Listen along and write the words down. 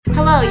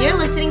Hello, you're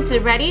listening to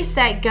Ready,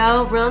 Set,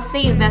 Go Real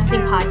Estate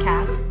Investing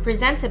Podcast,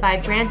 presented by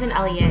Brandon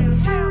Elliott.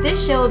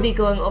 This show will be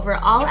going over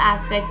all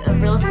aspects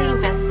of real estate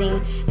investing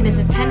and is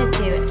intended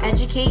to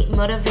educate,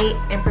 motivate,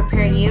 and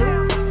prepare you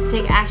to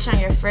take action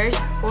on your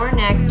first or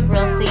next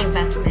real estate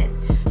investment.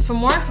 For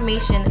more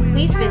information,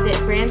 please visit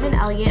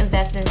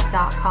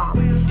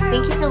BrandonElliottInvestments.com.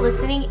 Thank you for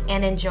listening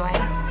and enjoy.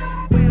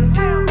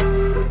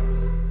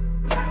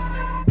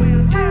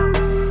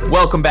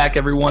 Welcome back,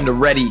 everyone, to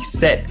Ready,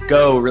 Set,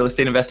 Go Real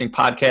Estate Investing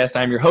Podcast.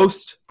 I'm your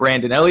host,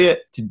 Brandon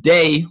Elliott.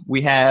 Today,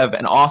 we have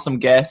an awesome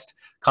guest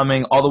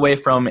coming all the way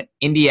from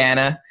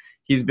Indiana.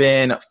 He's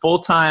been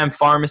full-time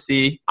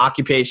pharmacy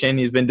occupation.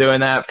 He's been doing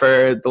that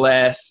for the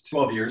last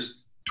 12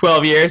 years.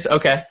 12 years,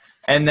 okay.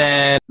 And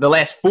then the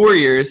last 4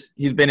 years,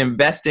 he's been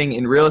investing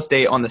in real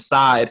estate on the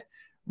side,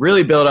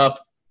 really built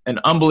up an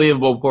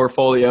unbelievable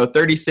portfolio,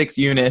 36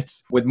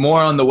 units with more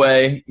on the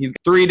way. He's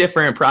got 3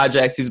 different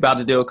projects he's about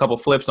to do a couple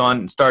flips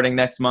on starting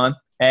next month.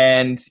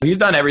 And he's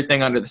done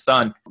everything under the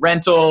sun.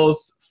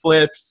 Rentals,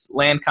 flips,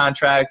 land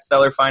contracts,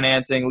 seller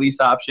financing, lease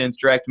options,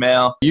 direct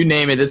mail, you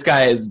name it, this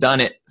guy has done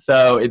it.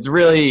 So it's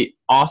really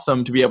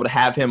awesome to be able to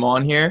have him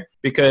on here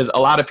because a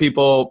lot of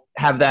people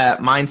have that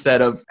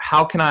mindset of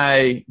how can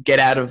I get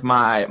out of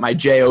my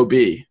job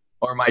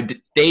or my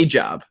day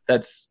job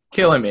that's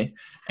killing me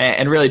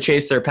and really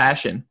chase their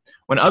passion.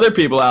 When other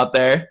people out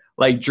there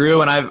like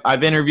Drew, and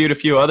I've interviewed a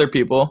few other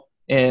people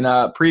in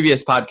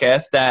previous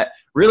podcasts that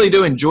really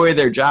do enjoy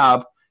their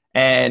job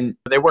and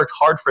they worked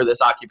hard for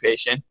this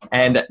occupation.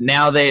 And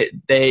now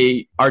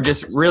they are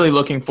just really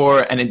looking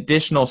for an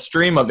additional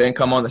stream of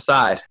income on the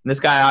side. And this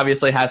guy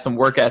obviously has some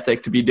work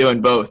ethic to be doing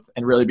both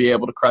and really be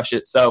able to crush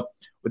it. So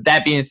with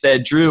that being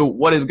said, Drew,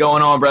 what is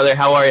going on, brother?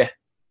 How are you?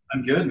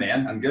 I'm good,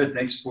 man. I'm good.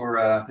 Thanks for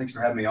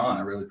having me on.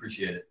 I really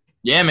appreciate it.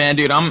 Yeah, man,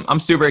 dude, I'm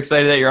super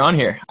excited that you're on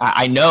here.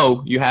 I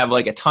know you have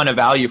like a ton of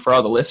value for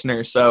all the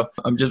listeners, so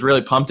I'm just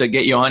really pumped to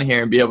get you on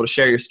here and be able to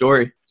share your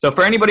story. So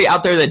for anybody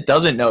out there that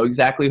doesn't know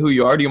exactly who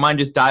you are, do you mind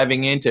just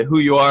diving into who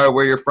you are,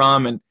 where you're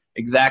from, and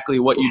exactly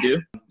what you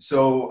do?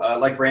 So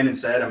like Brandon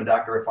said, I'm a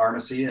doctor of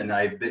pharmacy, and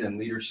I've been in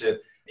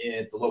leadership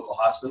at the local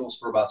hospitals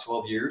for about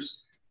 12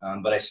 years.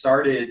 But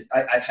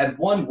I've had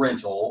one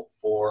rental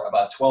for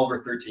about 12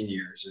 or 13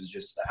 years. It was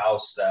just the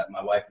house that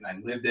my wife and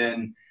I lived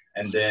in.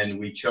 And then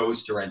we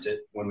chose to rent it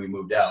when we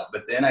moved out.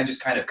 But then I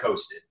just kind of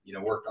coasted,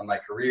 worked on my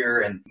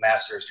career and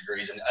master's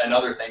degrees and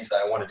other things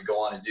that I wanted to go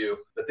on and do.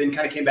 But then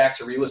kind of came back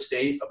to real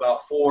estate about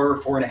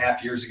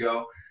 4.5 years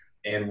ago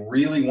and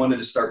really wanted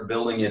to start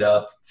building it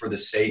up for the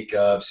sake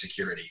of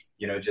security,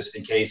 just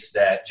in case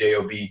that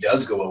job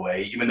does go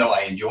away, even though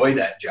I enjoy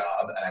that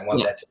job and I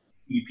want that to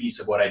be a key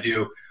piece of what I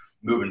do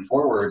moving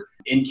forward.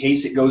 In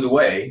case it goes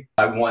away,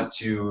 I want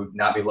to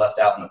not be left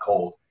out in the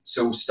cold.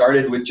 So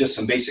started with just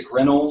some basic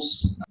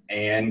rentals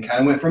and kind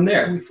of went from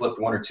there. We flipped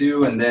 1 or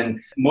 2, and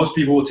then most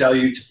people will tell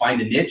you to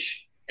find a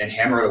niche and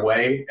hammer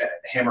away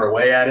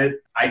at it.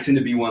 I tend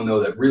to be one,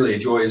 though, that really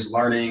enjoys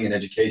learning and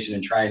education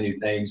and trying new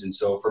things. And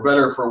so for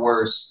better or for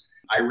worse,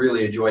 I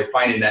really enjoy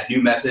finding that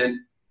new method,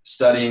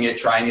 studying it,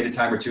 trying it a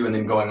time or 2, and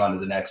then going on to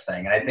the next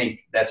thing. And I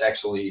think that's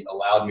actually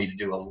allowed me to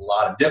do a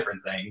lot of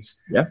different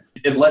things. Yeah.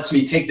 It lets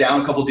me take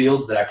down a couple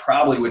deals that I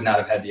probably would not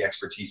have had the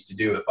expertise to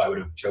do if I would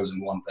have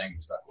chosen one thing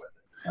and stuck with it.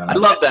 I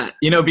love that,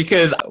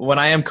 because when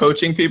I am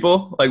coaching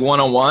people like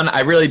one-on-one,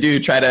 I really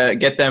do try to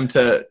get them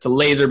to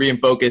laser beam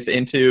focus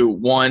into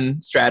one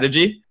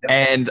strategy. Yep.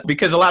 And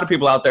because a lot of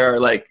people out there are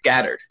like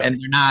scattered and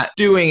they're not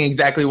doing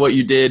exactly what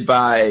you did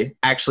by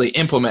actually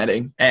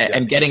implementing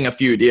and getting a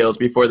few deals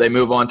before they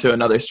move on to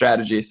another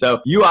strategy.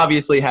 So you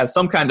obviously have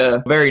some kind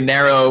of very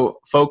narrow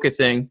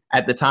focusing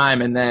at the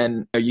time. And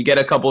then you get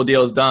a couple of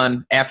deals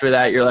done. After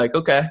that, you're like,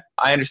 okay,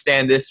 I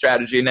understand this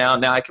strategy now.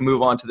 Now I can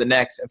move on to the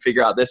next and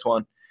figure out this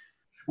one.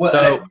 Well,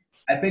 so,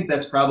 I think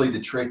that's probably the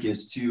trick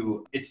is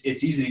it's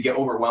easy to get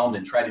overwhelmed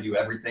and try to do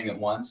everything at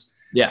once.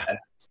 Yeah. And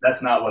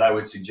that's not what I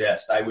would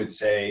suggest. I would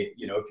say, if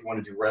you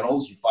want to do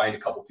rentals, you find a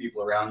couple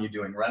people around you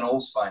doing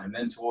rentals, find a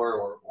mentor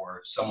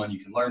or someone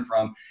you can learn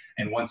from.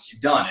 And once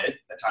you've done it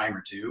a time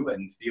or 2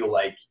 and feel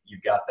like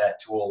you've got that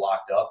tool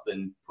locked up,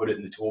 then put it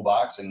in the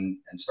toolbox and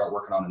start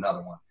working on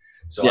another one.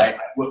 So yeah.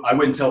 I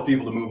wouldn't tell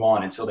people to move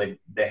on until they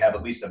have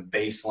at least a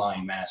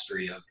baseline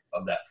mastery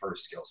of that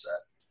first skill set.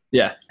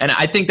 Yeah. And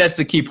I think that's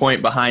the key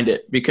point behind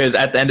it, because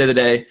at the end of the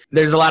day,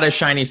 there's a lot of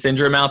shiny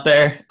syndrome out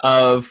there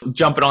of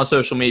jumping on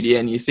social media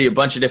and you see a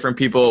bunch of different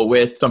people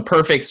with some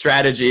perfect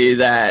strategy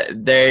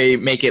that they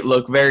make it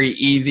look very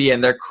easy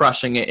and they're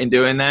crushing it in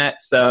doing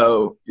that.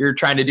 So you're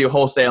trying to do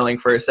wholesaling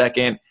for a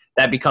second.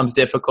 That becomes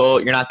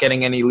difficult. You're not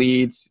getting any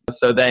leads.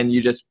 So then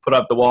you just put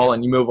up the wall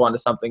and you move on to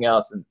something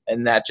else.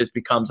 And that just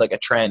becomes like a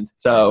trend.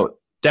 So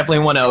definitely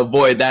want to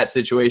avoid that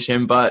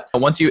situation. But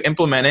once you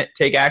implement it,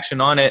 take action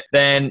on it,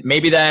 then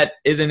maybe that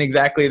isn't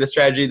exactly the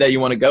strategy that you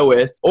want to go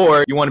with,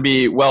 or you want to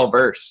be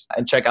well-versed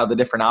and check out the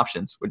different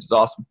options, which is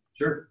awesome.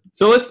 Sure.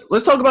 So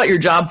let's talk about your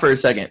job for a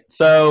second.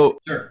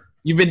 So sure.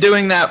 You've been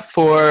doing that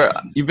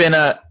you've been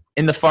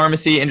in the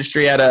pharmacy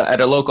industry at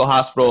a local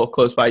hospital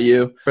close by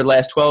you for the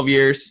last 12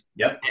 years.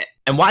 Yep.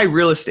 And why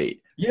real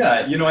estate?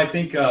 Yeah, I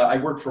think I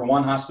worked for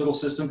one hospital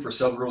system for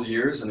several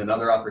years, and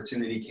another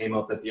opportunity came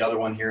up at the other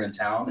one here in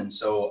town. And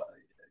so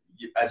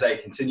as I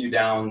continue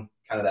down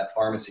kind of that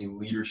pharmacy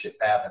leadership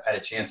path, I've had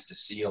a chance to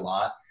see a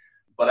lot.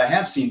 But I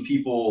have seen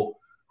people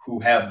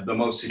who have the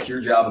most secure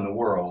job in the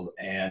world,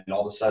 and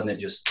all of a sudden it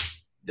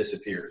just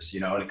disappears,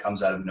 and it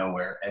comes out of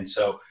nowhere. And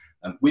so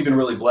we've been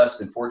really blessed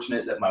and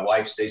fortunate that my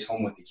wife stays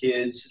home with the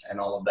kids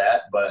and all of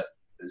that. But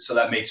so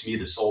that makes me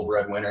the sole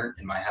breadwinner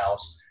in my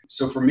house.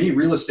 So for me,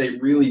 real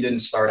estate really didn't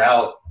start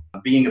out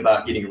being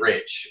about getting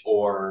rich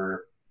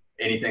or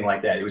anything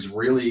like that. It was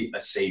really a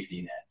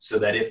safety net so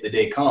that if the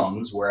day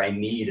comes where I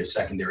need a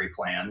secondary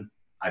plan,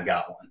 I've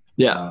got one.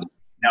 Yeah.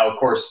 Now, of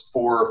course,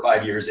 4 or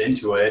 5 years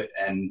into it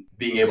and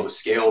being able to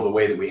scale the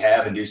way that we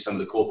have and do some of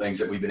the cool things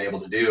that we've been able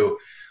to do,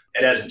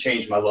 it hasn't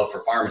changed my love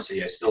for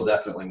pharmacy. I still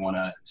definitely want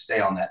to stay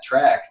on that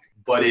track,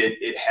 but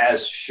it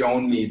has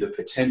shown me the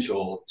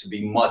potential to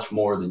be much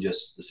more than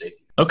just the safety.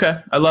 Okay.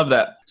 I love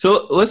that.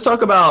 So let's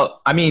talk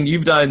about,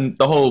 you've done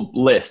the whole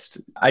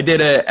list. I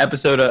did an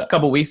episode a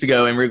couple weeks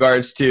ago in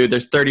regards to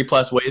there's 30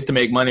 plus ways to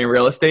make money in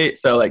real estate.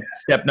 So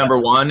step number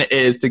 1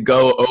 is to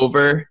go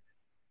over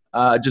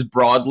just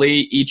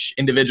broadly each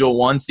individual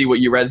one, see what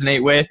you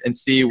resonate with and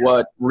see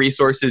what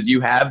resources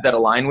you have that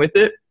align with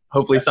it.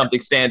 Hopefully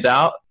something stands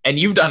out. And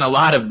you've done a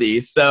lot of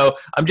these. So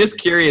I'm just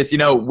curious,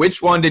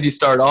 which one did you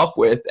start off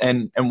with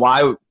and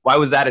why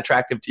was that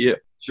attractive to you?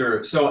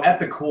 Sure. So at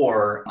the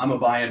core, I'm a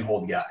buy and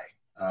hold guy.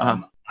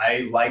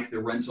 I like the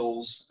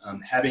rentals.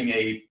 Having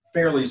a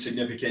fairly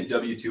significant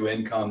W-2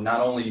 income,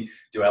 not only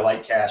do I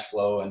like cash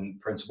flow and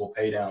principal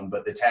pay down,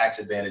 but the tax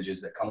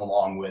advantages that come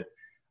along with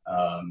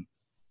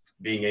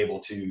being able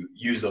to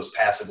use those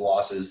passive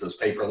losses, those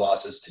paper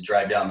losses to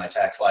drive down my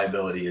tax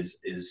liability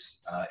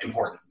is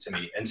important to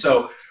me. And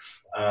so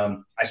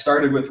I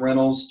started with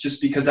rentals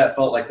just because that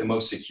felt like the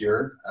most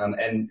secure.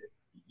 And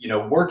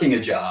working a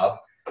job,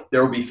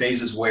 there will be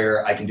phases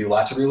where I can do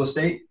lots of real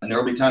estate, and there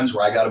will be times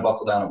where I got to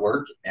buckle down at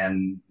work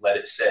and let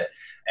it sit.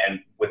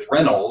 And with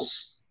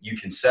rentals, you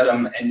can set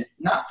them and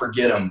not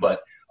forget them,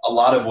 but a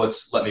lot of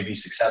what's let me be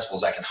successful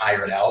is I can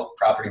hire it out,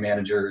 property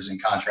managers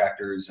and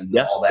contractors and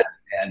all that.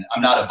 And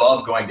I'm not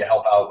above going to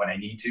help out when I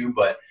need to,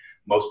 but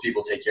most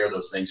people take care of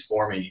those things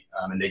for me,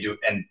 and they do.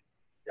 And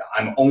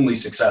I'm only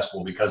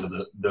successful because of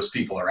those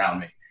people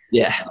around me.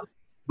 Yeah.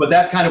 But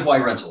that's kind of why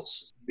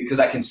rentals, because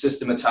I can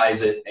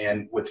systematize it.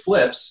 And with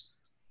flips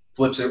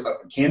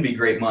can be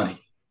great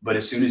money, but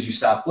as soon as you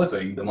stop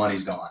flipping, the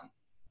money's gone.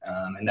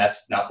 And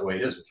that's not the way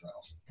it is with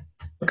rentals.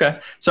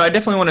 Okay. So I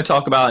definitely want to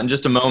talk about in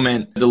just a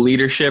moment the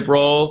leadership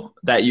role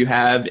that you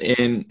have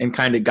in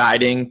kind of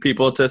guiding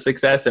people to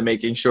success and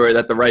making sure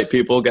that the right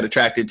people get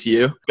attracted to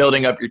you,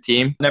 building up your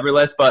team,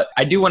 nevertheless. But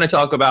I do want to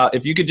talk about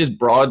if you could just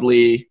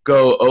broadly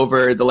go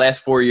over the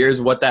last 4 years,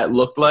 what that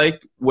looked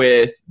like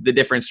with the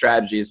different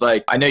strategies.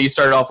 I know you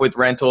started off with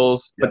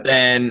rentals, but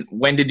then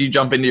when did you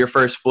jump into your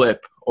first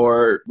flip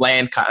or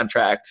land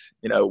contract?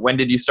 When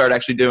did you start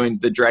actually doing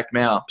the direct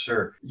mail?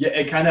 Sure. Yeah.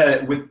 It kind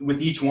of,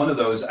 with each one of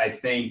those, I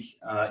think,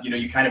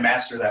 you kind of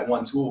master that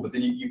one tool, but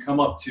then you come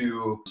up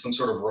to some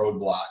sort of roadblock,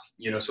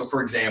 so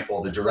for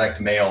example, the direct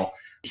mail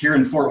here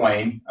in Fort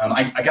Wayne,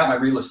 I got my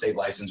real estate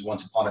license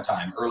once upon a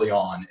time early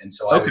on. And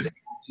so I was able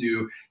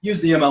to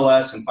use the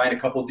MLS and find a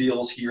couple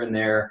deals here and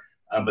there.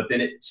 But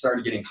then it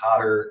started getting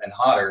hotter and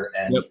hotter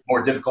and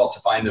more difficult to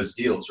find those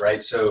deals,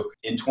 right? So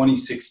in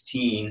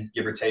 2016,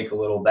 give or take a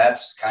little,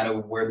 that's kind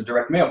of where the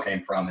direct mail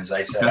came from. As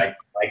I said,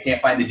 I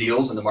can't find the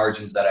deals and the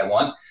margins that I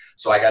want.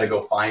 So I got to go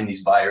find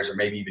these buyers or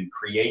maybe even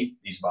create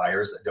these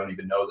buyers that don't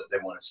even know that they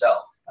want to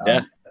sell.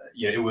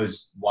 It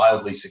was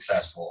wildly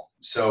successful.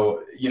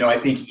 So, I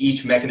think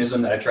each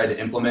mechanism that I tried to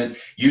implement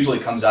usually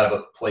comes out of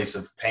a place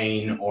of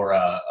pain or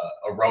a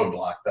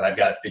roadblock that I've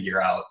got to figure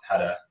out how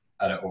to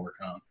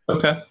overcome.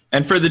 Okay.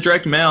 And for the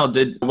direct mail,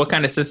 what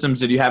kind of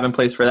systems did you have in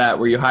place for that?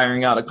 Were you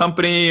hiring out a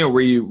company or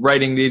were you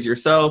writing these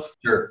yourself?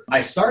 Sure.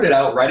 I started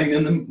out writing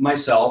them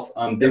myself.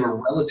 They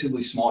were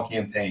relatively small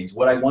campaigns.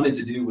 What I wanted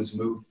to do was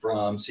move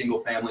from single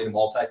family to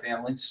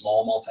multifamily,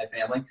 small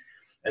multifamily.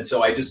 And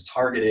so I just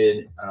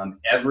targeted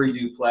every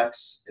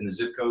duplex in the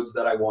zip codes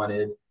that I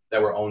wanted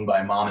that were owned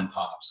by mom and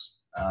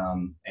pops.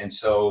 And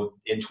so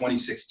in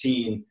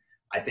 2016,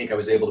 I think I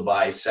was able to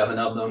buy 7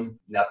 of them.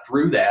 Now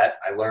through that,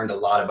 I learned a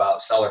lot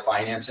about seller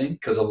financing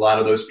because a lot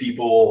of those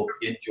people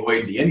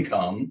enjoyed the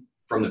income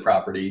from the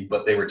property,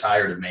 but they were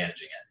tired of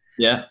managing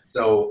it. Yeah.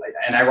 So,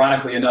 and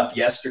ironically enough,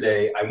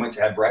 yesterday I went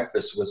to have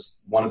breakfast with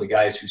one of the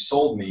guys who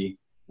sold me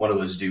one of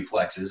those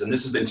duplexes. And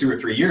this has been 2 or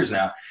 3 years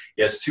now.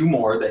 He has 2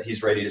 more that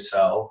he's ready to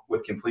sell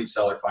with complete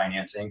seller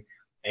financing.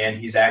 And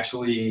he's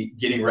actually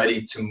getting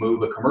ready to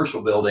move a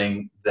commercial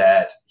building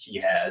that he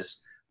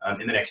has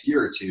in the next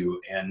year or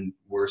 2, and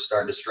we're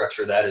starting to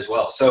structure that as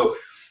well. So,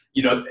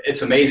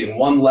 it's amazing.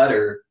 One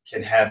letter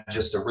can have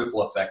just a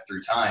ripple effect through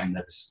time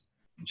that's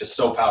just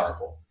so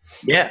powerful.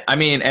 Yeah,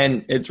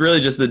 and it's really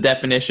just the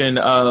definition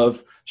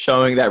of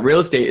showing that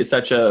real estate is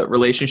such a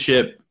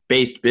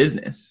relationship-based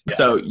business. Yeah.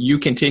 So you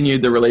continue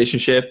the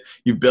relationship,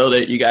 you build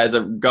it, you guys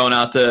are going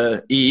out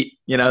to eat,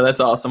 that's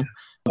awesome.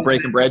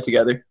 breaking bread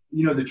together.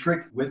 The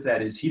trick with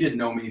that is he didn't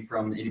know me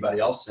from anybody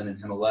else sending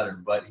him a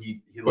letter, but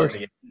he let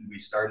me in. We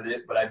started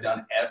it, but I've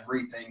done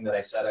everything that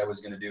I said I was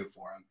going to do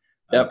for him.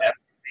 Yep.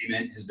 Every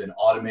payment has been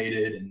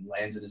automated and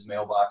lands in his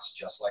mailbox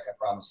just like I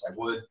promised I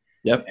would.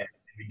 Yep. And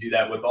we do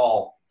that with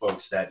all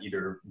folks that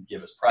either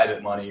give us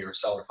private money or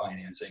seller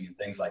financing and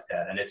things like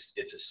that. And it's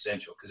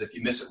essential, because if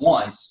you miss it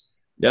once,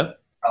 you're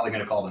probably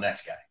going to call the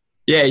next guy.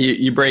 Yeah,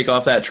 you break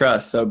off that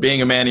trust. So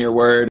being a man of your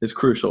word is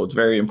crucial. It's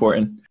very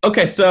important.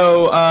 Okay,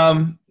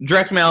 so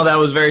direct mail, that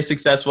was very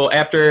successful.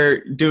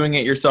 After doing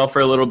it yourself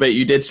for a little bit,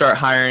 you did start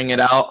hiring it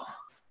out?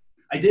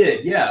 I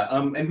did, yeah.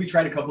 And we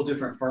tried a couple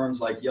different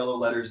firms like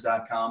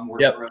yellowletters.com,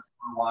 worked for us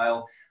for a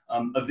while.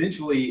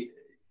 Eventually,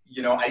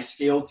 I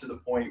scaled to the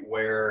point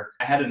where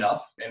I had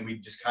enough, and we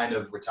just kind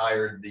of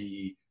retired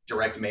the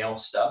direct mail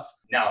stuff.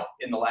 Now,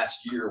 in the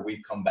last year,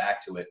 we've come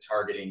back to it,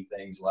 targeting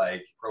things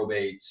like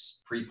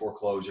probates,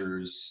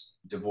 pre-foreclosures,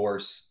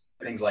 divorce,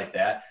 things like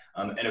that.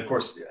 And of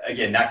course,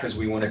 again, not because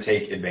we want to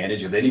take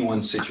advantage of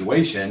anyone's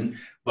situation,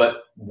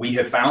 but we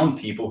have found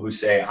people who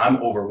say, I'm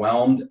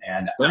overwhelmed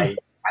and I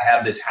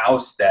have this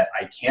house that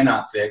I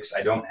cannot fix,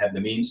 I don't have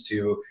the means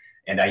to,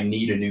 and I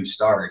need a new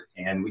start.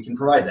 And we can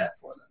provide that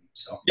for them.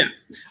 So, yeah.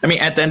 I mean,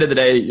 at the end of the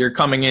day, you're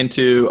coming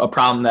into a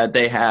problem that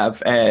they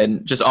have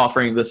and just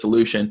offering the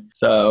solution.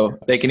 So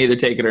they can either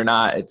take it or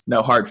not. It's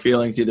no hard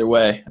feelings either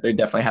way. They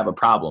definitely have a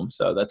problem.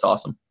 So that's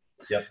awesome.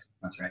 Yep,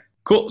 that's right.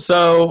 Cool.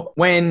 So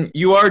when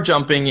you are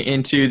jumping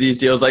into these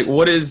deals, like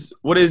what is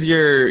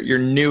your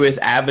newest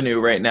avenue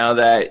right now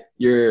that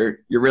you're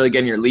really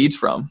getting your leads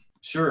from?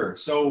 Sure.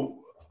 So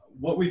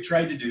what we've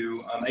tried to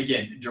do,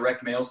 again,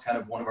 direct mail is kind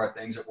of one of our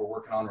things that we're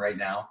working on right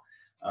now.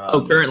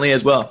 Currently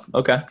as well.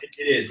 Okay.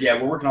 It is. Yeah.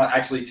 We're working on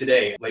actually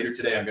later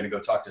today, I'm going to go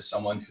talk to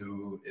someone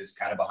who is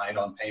kind of behind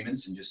on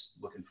payments and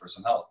just looking for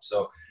some help.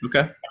 So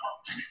okay.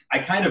 I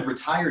kind of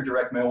retired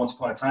direct mail once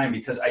upon a time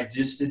because I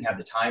just didn't have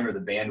the time or the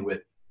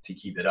bandwidth to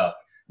keep it up.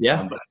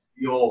 Yeah. But I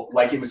feel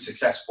like it was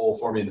successful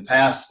for me in the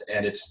past,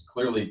 and it's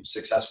clearly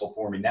successful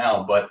for me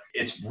now, but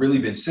it's really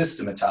been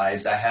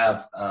systematized. I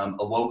have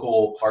a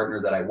local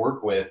partner that I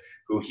work with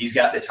who he's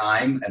got the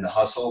time and the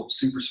hustle,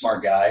 super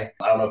smart guy.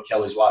 I don't know if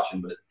Kelly's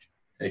watching, but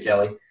hey,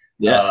 Kelly.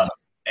 Yeah.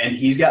 And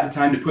he's got the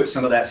time to put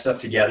some of that stuff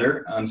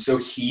together. So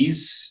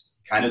he's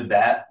kind of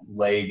that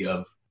leg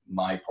of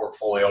my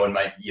portfolio and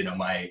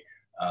my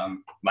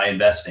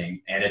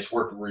investing, and it's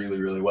worked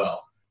really, really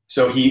well.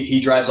 So he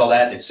drives all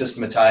that. It's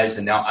systematized,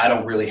 and now I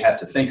don't really have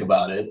to think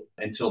about it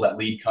until that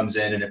lead comes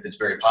in. And if it's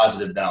very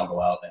positive, then I'll go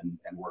out and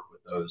work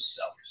with those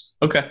sellers.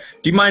 Okay.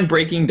 Do you mind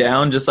breaking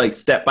down just like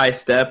step by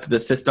step the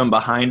system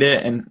behind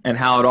it and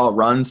how it all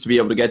runs to be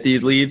able to get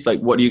these leads?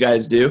 Like what do you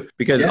guys do?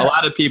 Because a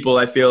lot of people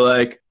I feel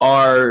like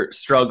are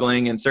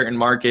struggling in certain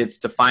markets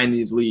to find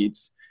these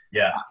leads.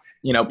 Yeah.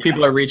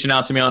 People are reaching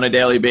out to me on a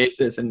daily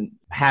basis and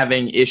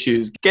having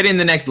issues getting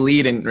the next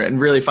lead and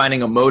really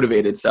finding a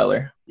motivated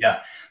seller.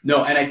 Yeah.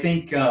 No, and I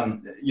think,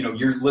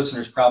 your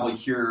listeners probably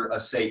hear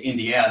us say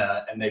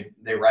Indiana and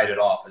they write it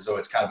off as though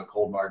it's kind of a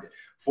cold market.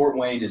 Fort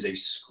Wayne is a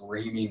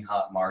screaming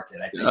hot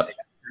market. I think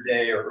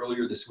yesterday or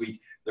earlier this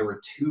week, there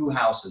were 2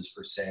 houses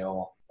for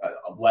sale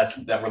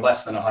that were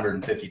less than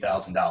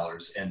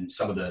 $150,000 in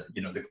some of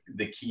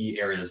the key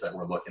areas that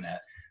we're looking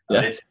at.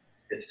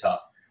 It's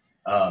tough.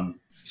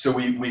 So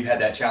we've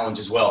had that challenge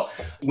as well.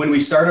 When we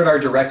started our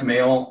direct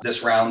mail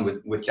this round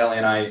with Kelly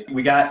and I,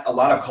 we got a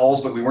lot of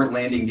calls, but we weren't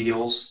landing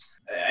deals,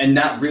 and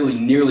not really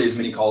nearly as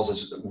many calls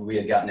as we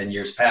had gotten in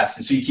years past.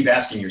 And so you keep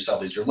asking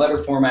yourself, is your letter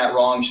format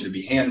wrong? Should it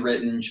be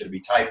handwritten? Should it be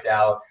typed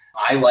out?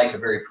 I like a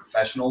very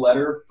professional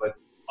letter, but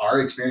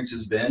our experience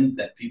has been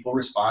that people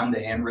respond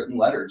to handwritten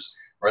letters,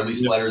 or at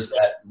least letters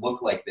that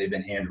look like they've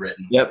been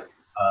handwritten. Yep.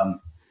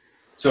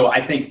 So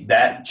I think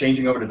that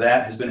changing over to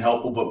that has been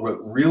helpful, but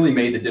what really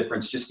made the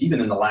difference just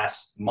even in the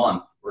last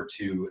month or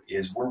two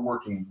is we're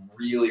working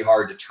really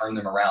hard to turn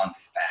them around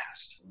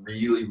fast,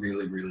 really,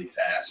 really, really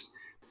fast.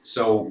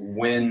 So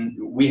when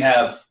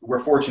we're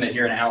fortunate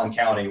here in Allen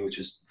County, which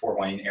is Fort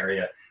Wayne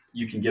area,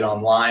 you can get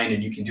online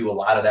and you can do a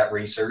lot of that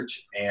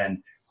research. And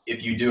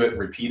if you do it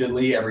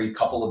repeatedly every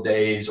couple of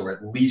days or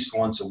at least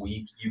once a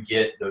week, you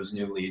get those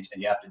new leads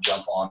and you have to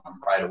jump on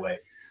them right away.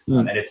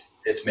 And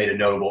it's made a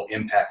notable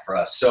impact for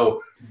us.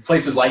 So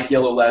places like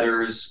Yellow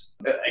Letters,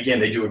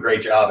 again, they do a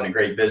great job and a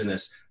great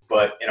business.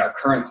 But in our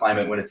current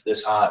climate, when it's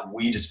this hot,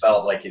 we just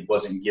felt like it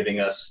wasn't giving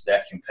us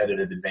that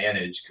competitive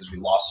advantage because we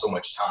lost so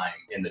much time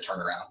in the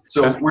turnaround.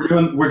 So we're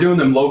doing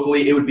them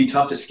locally. It would be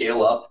tough to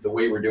scale up the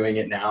way we're doing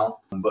it now,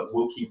 but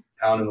we'll keep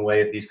pounding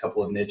away at these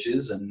couple of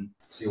niches and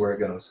see where it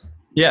goes.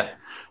 Yeah.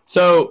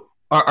 So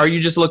are you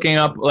just looking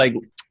up like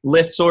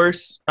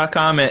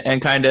listsource.com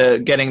and kind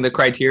of getting the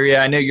criteria?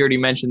 I know you already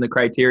mentioned the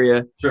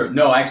criteria. Sure.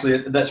 No, actually,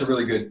 that's a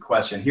really good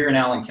question. Here in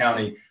Allen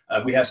County,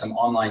 we have some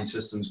online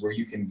systems where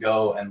you can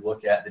go and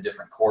look at the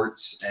different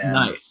courts and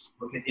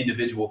look at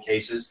individual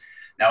cases.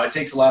 Now, it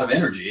takes a lot of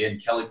energy,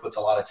 and Kelly puts a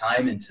lot of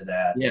time into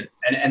that. Yeah.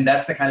 And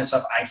that's the kind of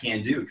stuff I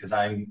can't do because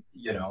I'm,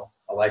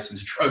 a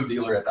licensed drug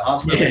dealer at the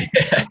hospital.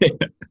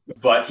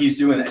 But he's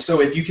doing that. So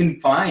if you can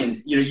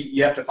find,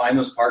 you have to find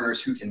those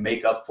partners who can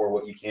make up for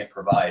what you can't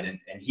provide. And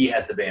he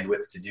has the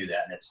bandwidth to do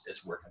that. And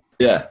it's working.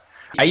 Yeah.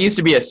 I used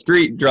to be a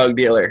street drug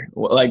dealer,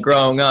 like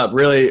growing up,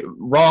 really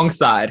wrong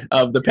side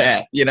of the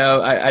path.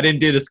 I didn't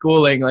do the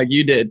schooling like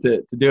you did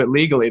to do it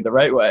legally the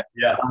right way.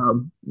 Yeah.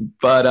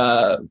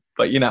 But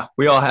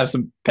we all have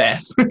some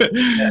past.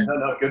 Yeah,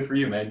 no, good for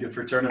you, man. Good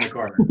for turning the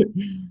corner.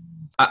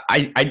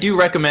 I do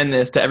recommend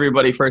this to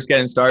everybody first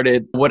getting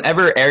started.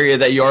 Whatever area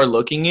that you are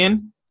looking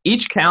in,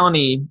 each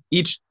county,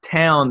 each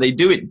town, they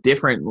do it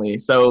differently.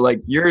 So like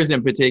yours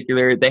in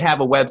particular, they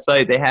have a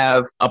website, they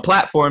have a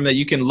platform that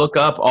you can look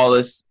up all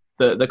this,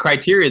 the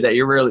criteria that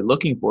you're really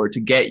looking for to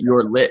get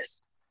your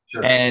list.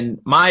 Sure. And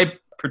my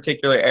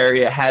particular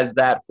area has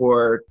that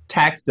for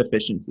tax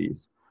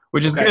deficiencies,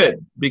 which is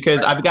good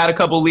because I've got a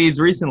couple leads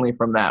recently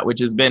from that, which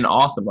has been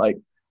awesome. Like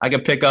I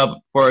could pick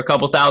up for a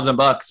couple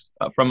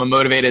 $1,000 from a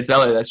motivated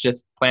seller that's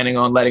just planning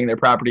on letting their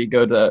property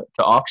go to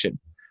auction.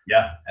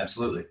 Yeah,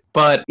 absolutely.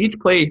 But each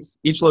place,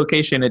 each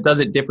location, it does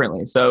it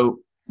differently. So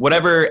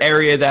whatever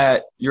area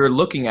that you're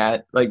looking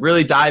at, like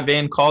really dive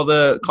in, call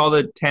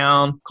the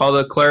town, call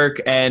the clerk,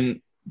 and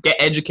get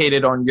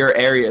educated on your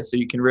area so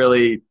you can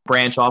really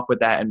branch off with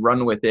that and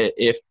run with it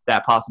if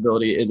that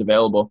possibility is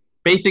available.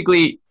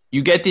 Basically,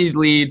 you get these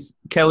leads,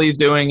 Kelly's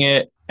doing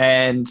it,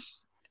 and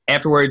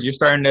afterwards you're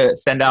starting to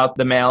send out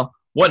the mail.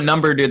 What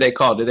number do they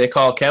call? Do they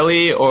call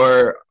Kelly,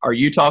 or are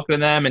you talking to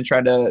them and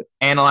trying to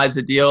analyze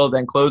the deal,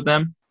 then close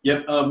them?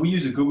 Yep. We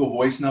use a Google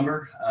Voice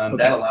number.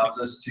 That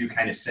allows us to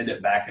kind of send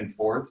it back and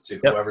forth to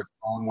whoever's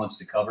phone wants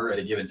to cover at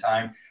a given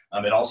time.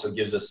 It also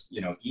gives us,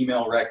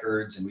 email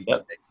records, and we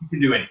can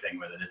do anything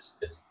with it.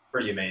 It's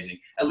pretty amazing,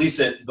 at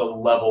least at the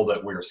level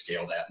that we're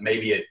scaled at.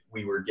 Maybe if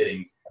we were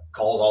getting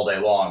calls all day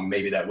long,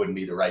 maybe that wouldn't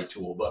be the right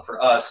tool. But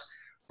for us,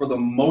 for the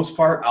most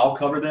part, I'll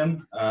cover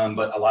them.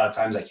 But a lot of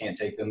times I can't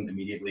take them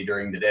immediately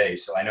during the day.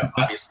 So I know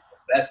obviously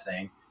the best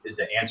thing is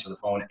to answer the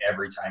phone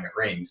every time it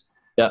rings.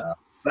 Yeah.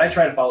 But I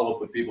try to follow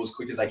up with people as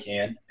quick as I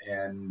can.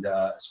 And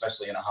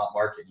especially in a hot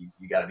market,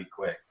 you got to be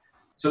quick.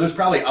 So there's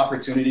probably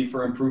opportunity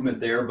for improvement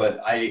there, but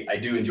I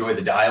do enjoy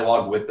the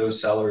dialogue with those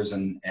sellers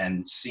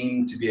and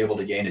seem to be able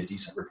to gain a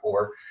decent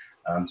rapport.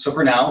 So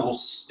for now, we'll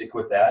stick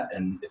with that.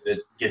 And if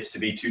it gets to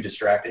be too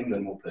distracting,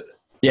 then we'll pivot.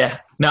 Yeah.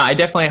 No, I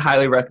definitely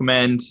highly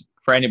recommend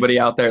for anybody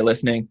out there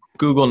listening,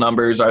 Google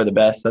numbers are the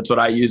best. That's what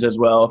I use as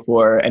well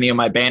for any of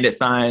my bandit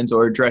signs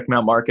or direct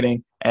mail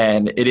marketing.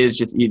 And it is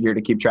just easier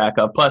to keep track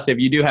of. Plus, if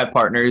you do have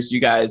partners,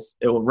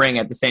 it will ring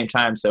at the same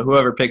time. So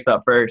whoever picks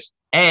up first.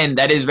 And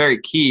that is very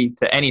key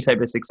to any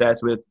type of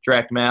success with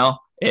direct mail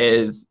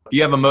is if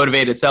you have a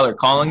motivated seller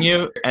calling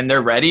you and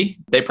they're ready,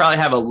 they probably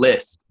have a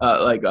list,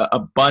 like a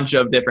bunch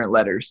of different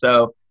letters.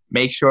 So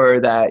make sure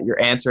that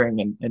you're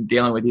answering and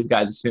dealing with these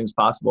guys as soon as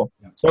possible.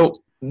 So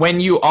when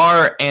you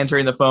are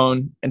answering the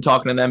phone and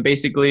talking to them,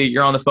 basically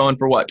you're on the phone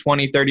for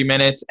 20, 30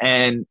 minutes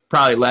and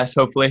probably less,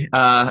 hopefully.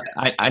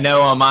 I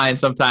know on mine,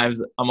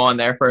 sometimes I'm on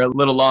there for a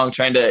little long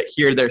trying to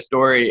hear their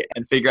story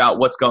and figure out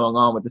what's going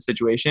on with the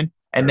situation.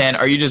 And then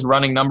are you just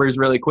running numbers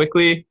really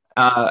quickly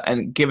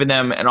and giving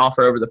them an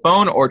offer over the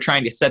phone, or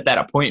trying to set that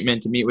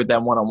appointment to meet with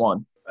them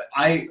one-on-one?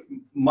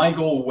 My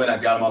goal when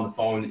I've got them on the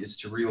phone is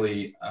to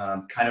really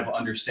kind of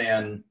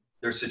understand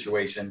their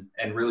situation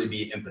and really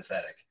be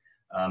empathetic.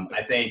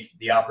 I think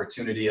the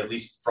opportunity, at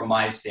least from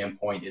my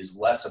standpoint, is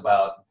less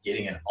about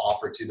getting an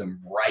offer to them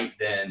right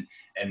then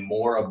and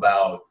more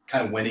about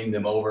kind of winning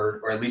them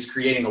over, or at least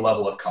creating a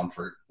level of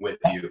comfort with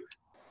you.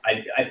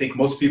 I think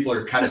most people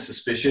are kind of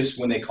suspicious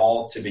when they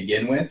call to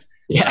begin with.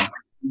 Yeah.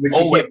 Which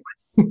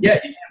you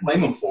can't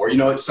blame them for.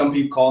 Some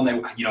people call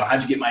and they,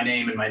 how'd you get my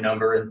name and my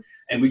number?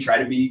 And we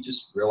try to be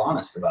just real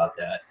honest about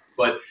that.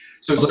 But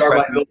so start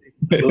by building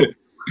a little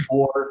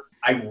rapport.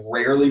 I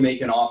rarely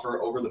make an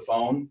offer over the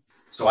phone.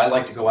 So I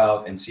like to go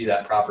out and see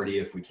that property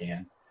if we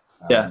can.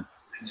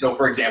 So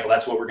for example,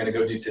 that's what we're going to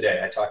go do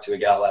today. I talked to a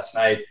gal last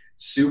night,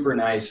 super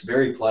nice,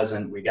 very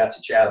pleasant. We got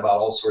to chat about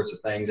all sorts of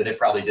things, and it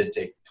probably did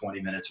take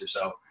 20 minutes or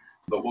so,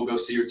 but we'll go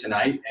see her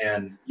tonight.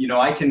 And,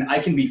 I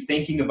can be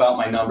thinking about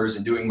my numbers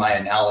and doing my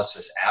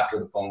analysis after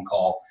the phone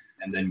call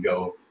and then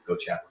go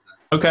chat with them.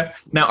 Okay.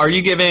 Now, are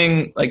you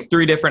giving like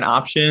 3 different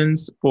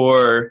options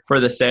for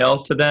the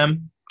sale to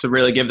them to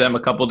really give them a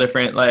couple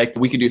different, like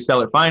we could do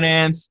seller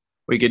finance,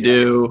 we could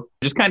do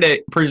just kind of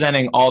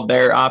presenting all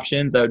their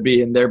options that would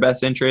be in their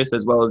best interest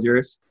as well as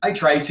yours? I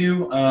try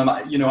to.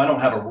 I don't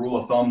have a rule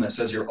of thumb that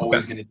says you're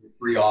always going to get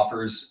 3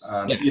 offers.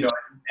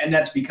 And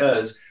that's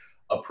because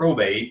a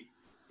probate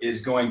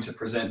is going to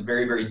present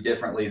very, very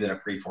differently than a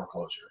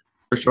pre-foreclosure.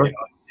 For sure.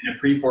 In a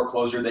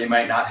pre-foreclosure, they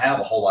might not have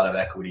a whole lot of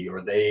equity,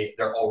 or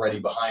they're already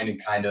behind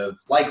and kind of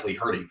likely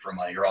hurting for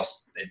money, or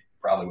else they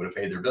probably would have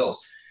paid their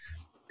bills.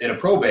 In a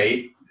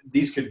probate,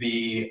 these could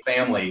be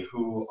family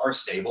who are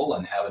stable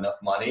and have enough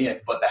money,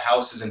 but the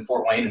house is in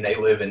Fort Wayne and they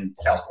live in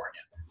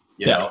California,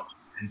 you know?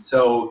 And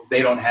so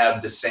they don't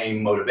have the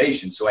same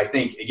motivation. So I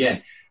think,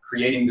 again,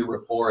 creating the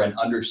rapport and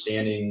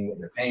understanding what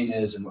their pain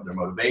is and what their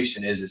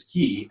motivation is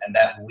key. And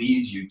that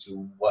leads you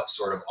to what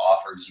sort of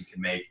offers you can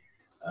make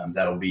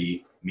that'll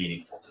be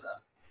meaningful to them.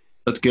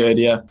 That's good.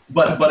 Yeah.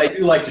 But I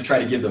do like to try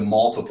to give them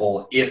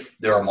multiple if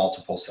there are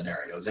multiple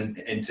scenarios. And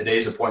in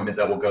today's appointment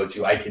that we'll go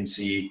to, I can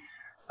see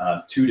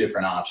 2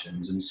 different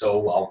options. And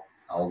so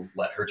I'll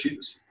let her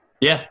choose.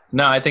 Yeah,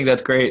 no, I think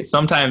that's great.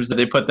 Sometimes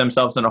they put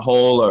themselves in a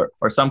hole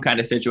or some kind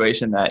of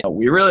situation that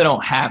we really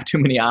don't have too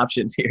many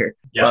options here.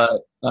 Yeah.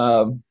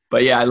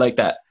 But yeah, I like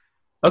that.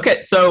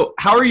 Okay, so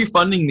how are you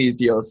funding these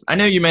deals? I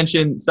know you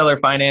mentioned seller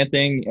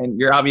financing, and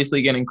you're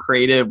obviously getting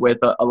creative with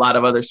a lot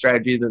of other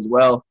strategies as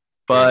well.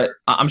 But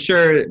I'm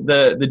sure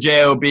the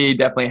JOB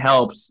definitely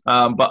helps.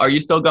 But are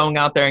you still going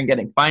out there and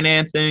getting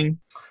financing?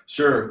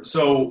 Sure.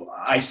 So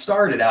I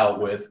started out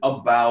with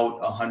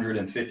about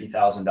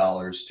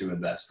 $150,000 to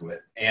invest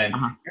with. And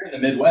here in the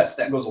Midwest,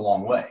 that goes a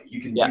long way.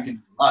 You can do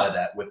a lot of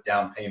that with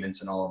down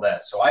payments and all of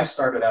that. So I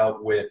started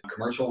out with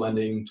commercial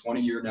lending,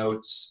 20-year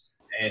notes.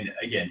 And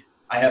again,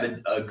 I have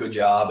a good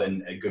job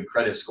and a good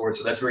credit score.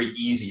 So that's very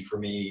easy for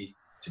me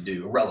to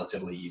do,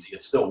 relatively easy.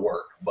 It's still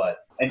work.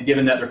 And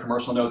given that they're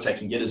commercial notes, I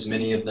can get as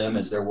many of them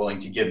as they're willing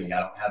to give me.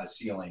 I don't have a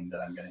ceiling that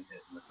I'm going to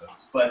hit with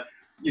those. But,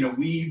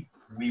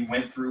 we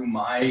went through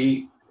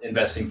my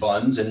investing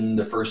funds in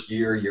the first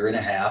year and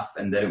a half,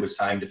 and then it was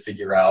time to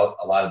figure out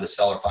a lot of the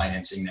seller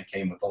financing that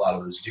came with a lot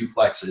of those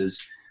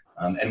duplexes.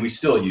 And we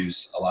still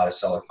use a lot of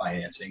seller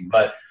financing.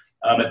 But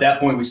at that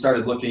point, we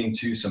started looking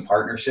to some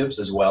partnerships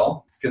as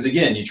well. Because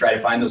again, you try to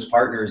find those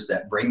partners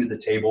that bring to the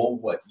table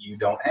what you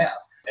don't have.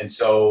 And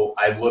so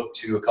I looked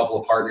to a couple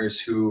of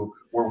partners who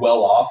were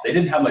well off. They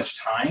didn't have much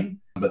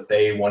time, but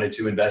they wanted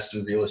to invest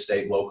in real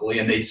estate locally,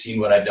 and they'd seen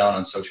what I've done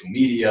on social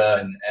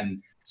media.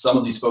 And some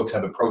of these folks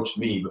have approached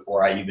me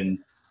before I even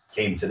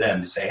came to them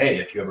to say, hey,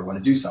 if you ever want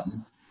to do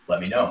something, let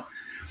me know.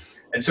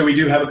 And so we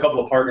do have a couple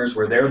of partners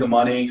where they're the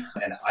money,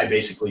 and I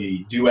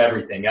basically do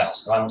everything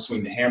else. I don't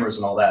swing the hammers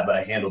and all that, but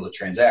I handle the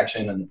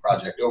transaction and the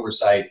project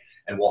oversight,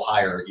 and we'll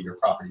hire either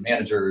property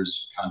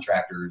managers,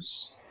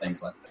 contractors,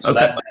 things like that. So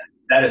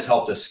that has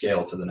helped us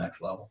scale to the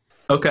next level.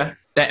 Okay.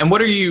 And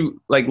what are you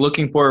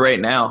looking for right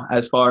now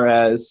as far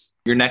as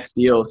your next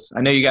deals?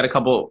 I know you got a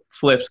couple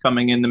flips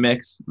coming in the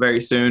mix very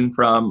soon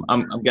from,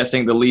 I'm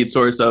guessing, the lead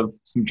source of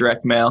some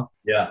direct mail.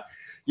 Yeah.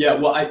 Yeah.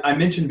 Well, I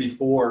mentioned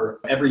before,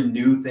 every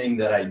new thing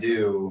that I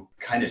do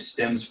kind of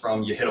stems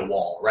from you hit a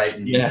wall, right?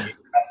 And you have to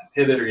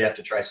pivot or you have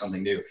to try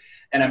something new.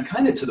 And I'm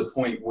kind of to the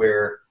point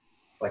where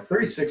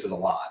 36 is a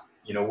lot,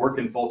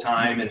 working full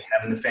time and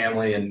having the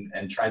family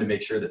and trying to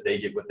make sure that they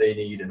get what they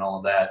need and all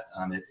of that.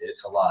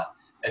 It's a lot.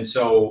 And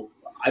so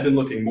I've been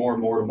looking more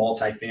and more to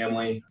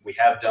multifamily. We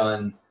have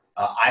done,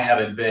 I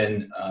haven't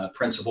been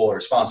principal or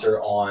sponsor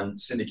on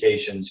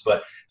syndications,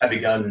 but I've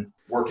begun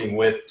working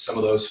with some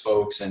of those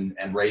folks and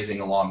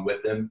raising along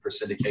with them for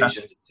syndications.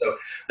 Okay. So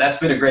that's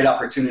been a great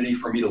opportunity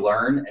for me to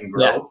learn and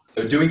grow. Yeah.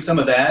 So doing some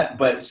of that,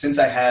 but since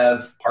I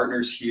have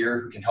partners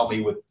here who can help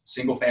me with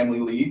single family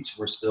leads,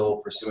 we're still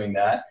pursuing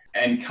that.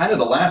 And kind of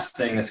the last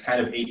thing that's kind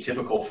of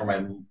atypical for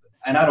and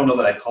I don't know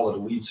that I'd call it a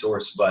lead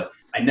source, but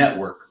I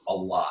network a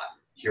lot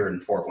here in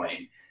Fort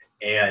Wayne.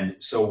 And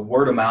so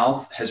word of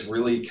mouth has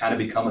really kind of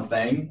become a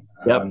thing.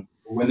 Yep.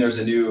 When there's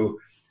a new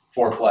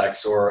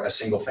fourplex or a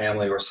single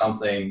family or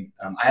something,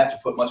 I have to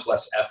put much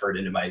less effort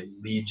into my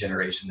lead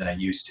generation than I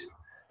used to.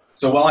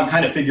 So while I'm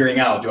kind of figuring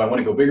out, do I want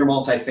to go bigger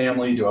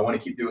multifamily? Do I want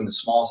to keep doing the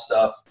small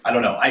stuff? I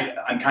don't know.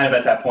 I'm kind of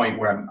at that point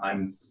where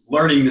I'm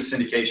learning the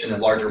syndication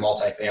and larger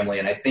multifamily,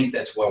 and I think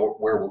that's where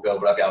we'll go,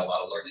 but I've got a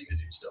lot of learning to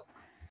do still.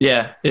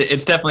 Yeah,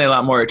 it's definitely a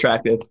lot more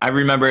attractive. I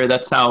remember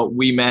that's how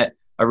we met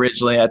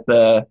originally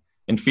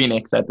in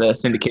Phoenix at the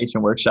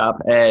syndication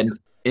workshop. And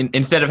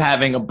instead of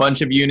having a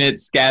bunch of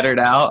units scattered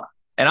out,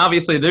 and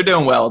obviously they're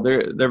doing well,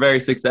 they're very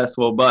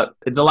successful, but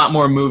it's a lot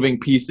more moving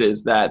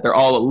pieces that they're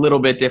all a little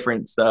bit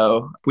different.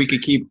 So if we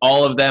could keep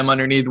all of them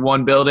underneath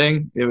one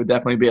building, it would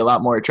definitely be a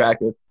lot more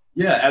attractive.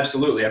 Yeah,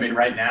 absolutely. I mean,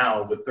 right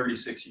now with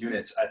 36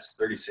 units, that's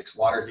 36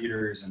 water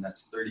heaters and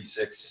that's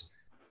 36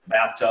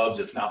 bathtubs,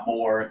 if not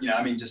more,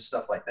 just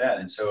stuff like that.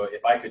 And so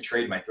if I could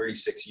trade my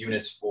 36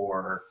 units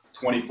for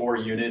 24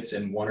 units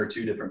in 1 or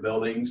 2 different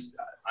buildings,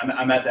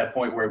 I'm at that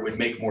point where it would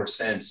make more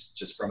sense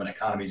just from an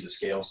economies of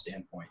scale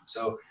standpoint.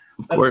 So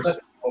that's what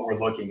we're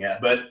looking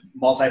at. But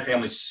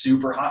multifamily is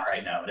super hot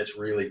right now, and it's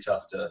really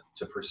tough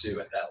to pursue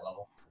at that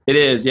level. It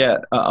is, yeah.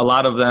 A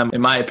lot of them,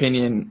 in my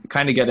opinion,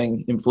 kind of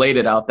getting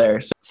inflated out there.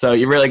 So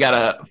you really got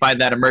to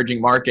find that emerging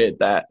market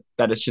that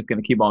is just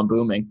going to keep on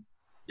booming.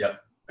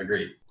 Yep,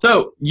 agreed.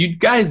 So you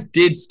guys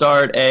did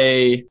start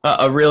a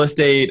real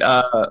estate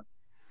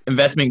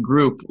investment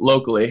group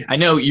locally. I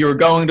know you were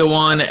going to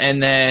one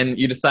and then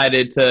you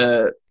decided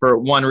to, for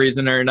one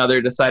reason or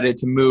another, decided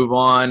to move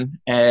on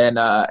and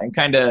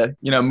kind of,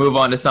 move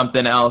on to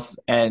something else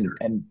and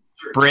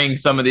bring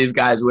some of these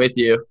guys with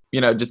you,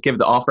 just give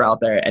the offer out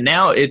there. And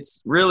now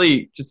it's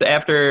really just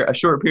after a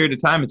short period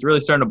of time, it's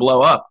really starting to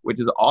blow up,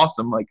 which is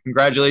awesome.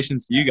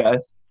 Congratulations to you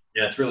guys.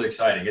 Yeah, it's really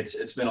exciting.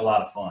 It's been a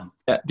lot of fun.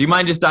 Yeah. Do you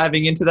mind just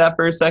diving into that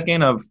for a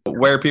second of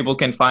where people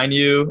can find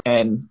you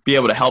and be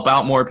able to help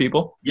out more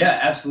people? Yeah,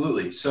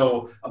 absolutely.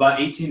 So about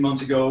 18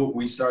 months ago,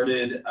 we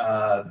started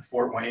the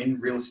Fort Wayne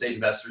Real Estate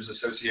Investors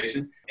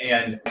Association.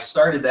 And I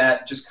started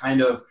that just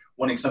kind of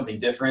wanting something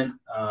different,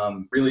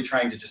 really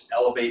trying to just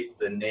elevate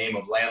the name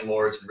of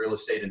landlords and real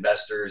estate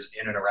investors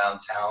in and around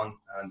town,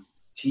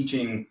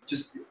 teaching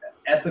just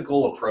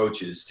ethical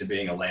approaches to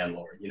being a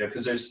landlord,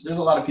 because there's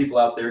a lot of people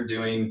out there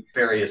doing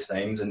various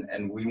things,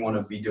 and we want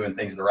to be doing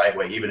things the right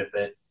way, even if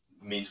it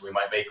means we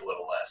might make a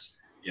little less,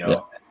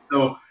 Yeah.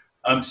 So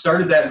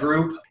started that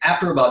group.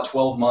 After about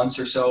 12 months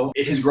or so,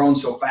 it has grown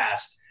so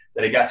fast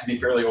that it got to be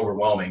fairly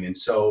overwhelming. And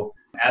so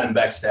Adam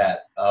Beckstadt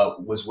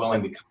was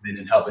willing to come in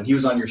and help. And he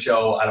was on your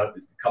show, a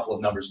couple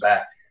of numbers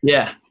back.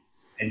 Yeah.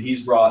 And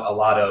he's brought a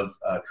lot of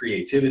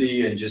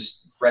creativity and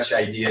just fresh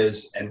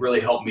ideas and really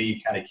helped me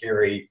kind of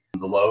carry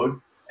the load.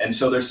 And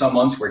so there's some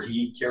months where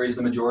he carries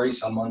the majority,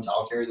 some months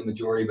I'll carry the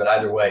majority, but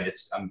either way,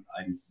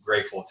 I'm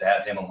grateful to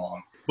have him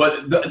along.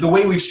 But the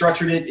way we've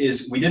structured it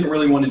is we didn't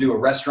really want to do a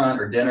restaurant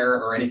or dinner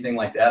or anything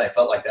like that. I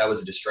felt like that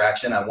was a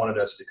distraction. I wanted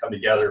us to come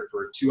together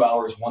for 2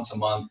 hours once a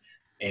month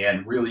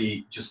and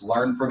really just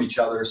learn from each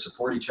other,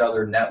 support each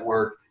other,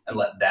 network, and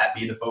let that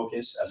be the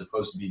focus as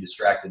opposed to be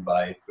distracted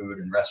by food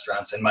and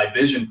restaurants. And my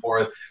vision for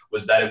it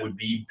was that it would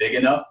be big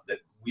enough that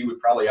we would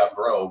probably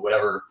outgrow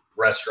whatever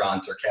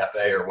restaurant or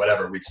cafe or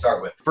whatever we'd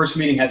start with. First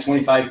meeting had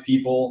 25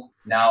 people.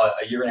 Now,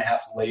 a year and a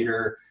half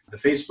later, the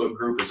Facebook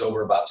group is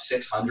over about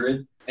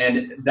 600.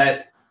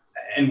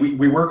 And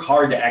we work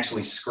hard to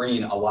actually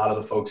screen a lot of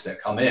the folks that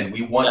come in.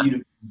 We want you to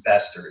be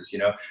investors,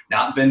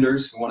 not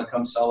vendors who want to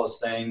come sell us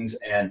things.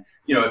 And,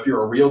 if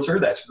you're a realtor,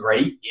 that's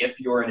great if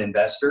you're an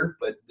investor,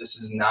 but this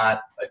is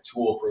not a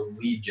tool for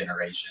lead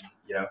generation,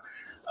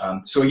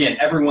 So again,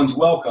 everyone's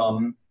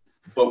welcome,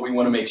 but we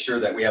want to make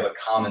sure that we have a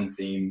common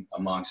theme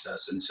amongst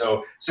us. And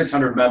so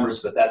 600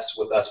 members, but that's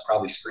with us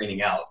probably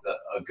screening out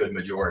a good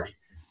majority.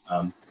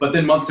 But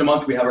then month to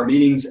month, we have our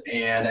meetings.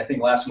 And I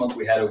think last month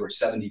we had over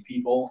 70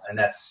 people. And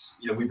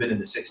that's, we've been in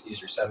the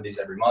 60s or 70s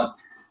every month.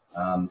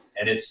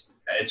 And it's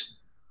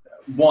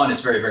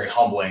very, very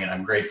humbling. And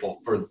I'm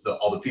grateful for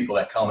all the people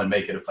that come and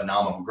make it a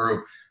phenomenal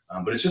group.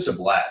 But it's just a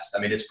blast.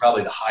 I mean, it's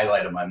probably the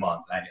highlight of my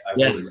month. I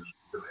really enjoy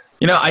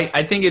it.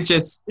 I think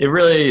it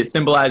really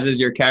symbolizes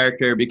your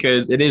character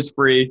because it is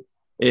free.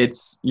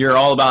 You're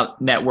all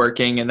about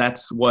networking, and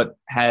that's what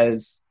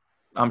has,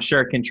 I'm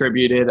sure,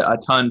 contributed a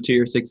ton to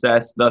your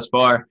success thus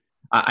far.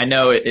 I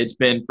know it's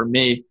been for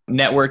me,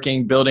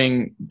 networking,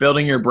 building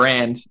your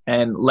brand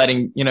and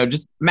letting,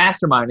 just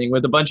masterminding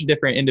with a bunch of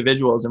different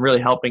individuals and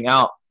really helping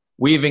out,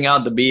 weaving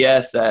out the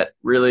BS that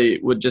really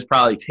would just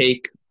probably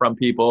take from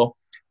people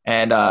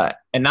and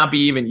not be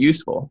even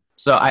useful.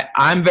 So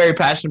I'm very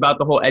passionate about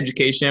the whole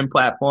education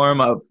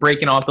platform of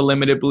breaking off the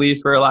limited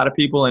beliefs for a lot of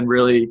people and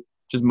really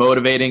just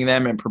motivating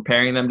them and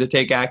preparing them to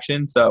take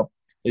action. So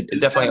it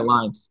definitely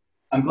aligns.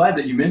 I'm glad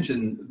that you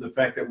mentioned the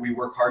fact that we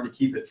work hard to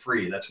keep it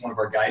free. That's one of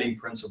our guiding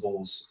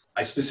principles.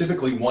 I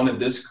specifically wanted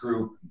this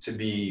group to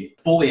be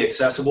fully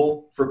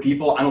accessible for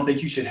people. I don't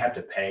think you should have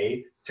to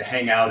pay to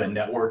hang out and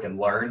network and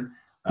learn.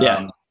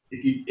 Yeah.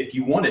 If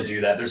you want to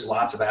do that, there's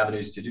lots of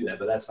avenues to do that,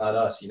 but that's not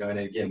us, and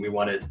again, we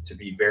want it to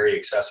be very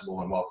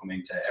accessible and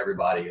welcoming to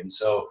everybody. And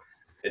so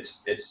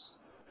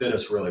it's fit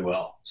us really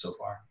well so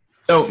far.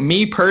 So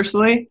me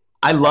personally,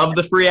 I love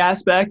the free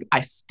aspect.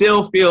 I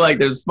still feel like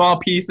there's a small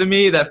piece of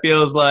me that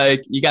feels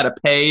like you got to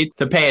pay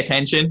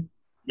attention.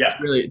 Yeah.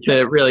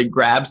 To really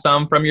grab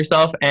some from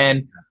yourself,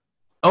 and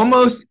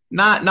almost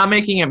not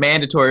making it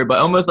mandatory, but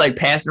almost like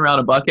passing around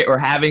a bucket or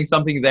having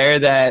something there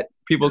that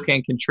people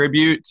can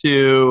contribute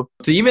to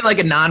even like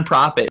a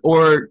nonprofit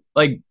or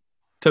like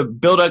to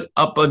build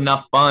up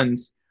enough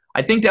funds.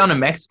 I think down in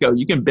Mexico,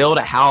 you can build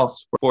a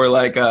house for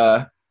like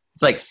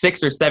it's like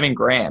 $6,000 or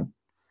 $7,000.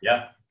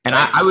 Yeah. And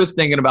I was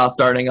thinking about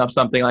starting up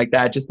something like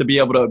that just to be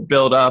able to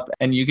build up,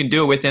 and you can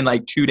do it within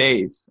like 2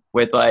 days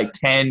with like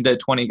 10 to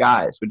 20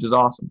 guys, which is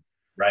awesome.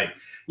 Right.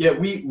 Yeah.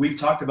 We've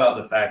talked about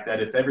the fact that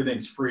if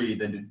everything's free,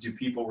 then do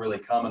people really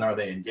come, and are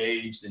they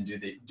engaged, and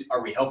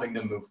are we helping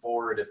them move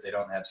forward if they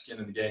don't have skin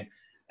in the game?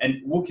 And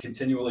we'll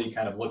continually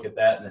kind of look at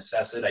that and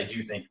assess it. I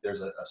do think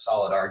there's a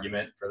solid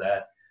argument for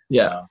that.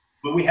 Yeah.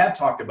 But we have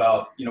talked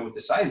about, with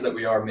the size that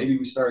we are, maybe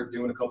we start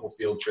doing a couple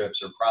field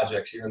trips or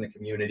projects here in the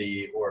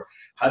community, or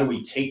how do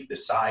we take the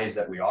size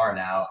that we are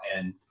now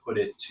and put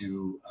it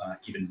to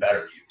even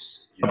better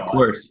use? Of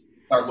course.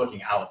 Start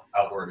looking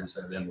outward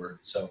instead of inward.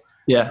 So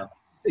yeah,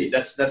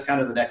 that's kind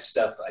of the next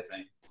step, I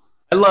think.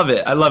 I love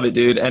it,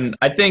 dude. And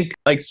I think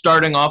like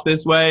starting off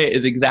this way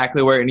is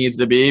exactly where it needs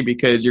to be,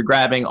 because you're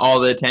grabbing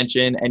all the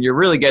attention and you're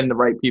really getting the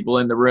right people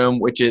in the room,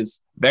 which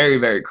is very,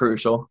 very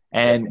crucial,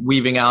 and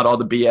weaving out all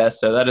the BS.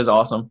 So that is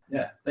awesome.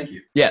 Yeah, thank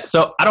you. Yeah,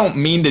 so I don't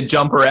mean to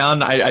jump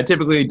around. I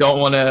typically don't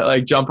want to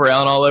like jump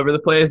around all over the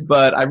place,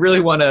 but I really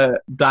want to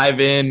dive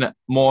in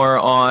more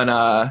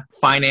on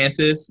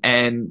finances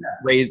and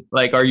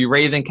are you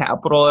raising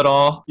capital at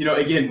all?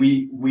 Again,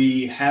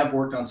 we have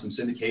worked on some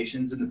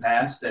syndications in the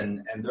past,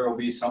 and there will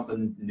be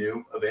something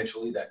new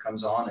eventually that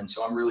comes on. And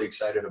so I'm really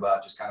excited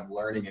about just kind of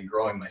learning and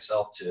growing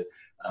myself to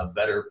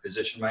better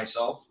position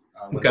myself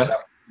when those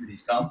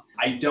opportunities come.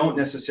 I don't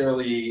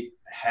necessarily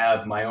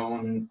have my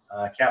own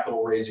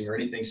capital raising or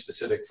anything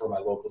specific for my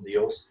local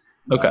deals.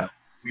 Okay.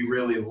 We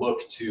really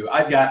look to,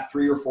 I've got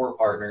 3 or 4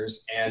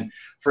 partners, and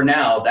for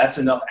now, that's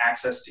enough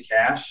access to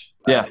cash.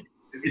 Yeah.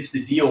 It's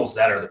the deals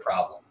that are the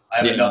problem. I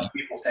have enough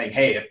people saying,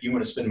 hey, if you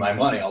want to spend my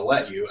money, I'll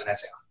let you. And I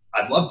say,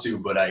 I'd love to,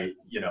 but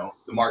the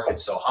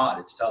market's so hot,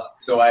 it's tough.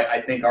 So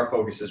I think our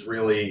focus is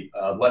really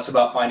less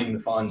about finding the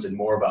funds and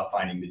more about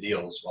finding the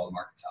deals while the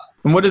market's hot.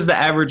 And what is the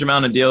average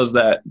amount of deals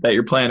that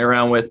you're playing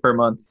around with per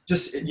month?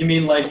 Just, you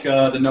mean like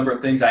the number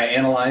of things I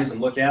analyze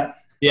and look at?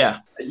 Yeah.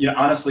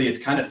 Honestly,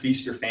 it's kind of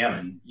feast or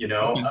famine.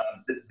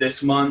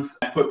 This month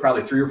I put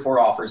probably 3 or 4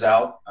 offers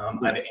out.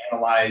 I've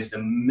analyzed a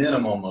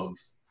minimum of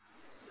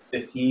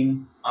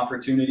 15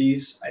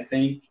 opportunities, I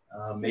think,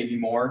 maybe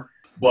more.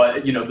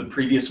 But the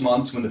previous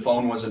months when the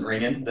phone wasn't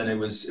ringing, then it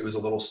was a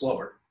little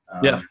slower.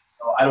 So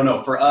I don't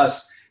know. For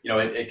us,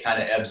 it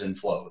kind of ebbs and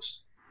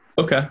flows.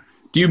 Okay.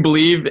 Do you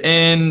believe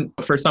in,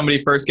 for somebody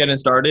first getting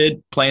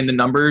started, playing the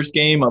numbers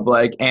game of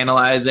like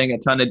analyzing a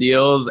ton of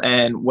deals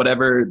and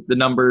whatever the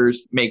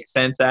numbers make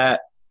sense at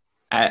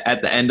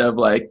the end of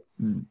like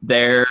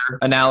their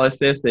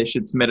analysis, they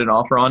should submit an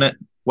offer on it,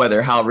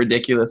 whether how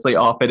ridiculously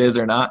off it is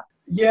or not?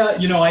 Yeah,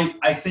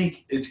 I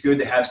think it's good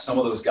to have some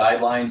of those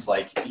guidelines,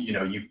 like,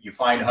 you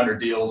find 100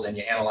 deals and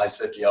you analyze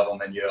 50 of them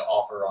and you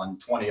offer on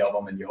 20 of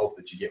them and you hope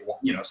that you get one,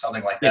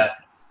 something like that.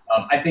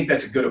 I think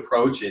that's a good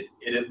approach. It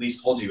at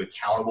least holds you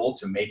accountable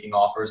to making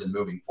offers and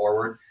moving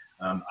forward.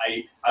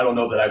 I don't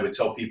know that I would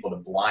tell people to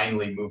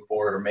blindly move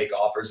forward or make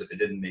offers if it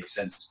didn't make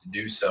sense to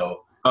do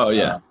so. Oh,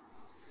 yeah.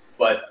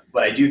 But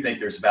I do think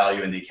there's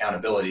value in the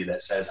accountability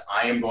that says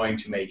I am going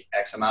to make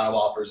X amount of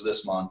offers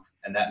this month,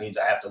 and that means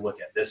I have to look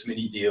at this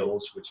many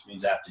deals, which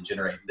means I have to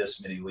generate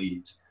this many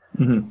leads.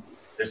 Mm-hmm.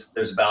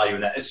 There's value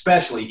in that,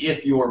 especially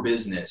if your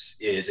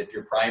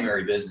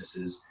primary business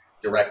is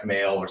direct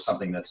mail or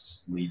something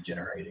that's lead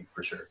generating,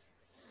 for sure.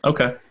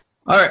 Okay.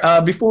 All right.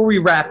 Before we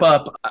wrap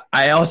up,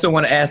 I also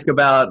want to ask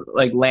about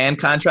like land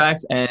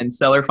contracts and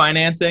seller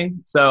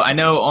financing. So I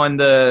know on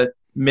the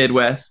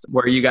Midwest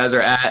where you guys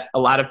are at, a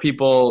lot of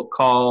people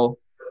call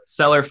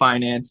seller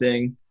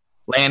financing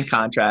land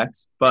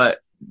contracts, but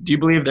do you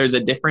believe there's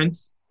a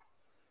difference?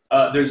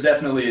 There's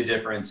definitely a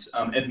difference.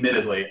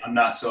 Admittedly, I'm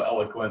not so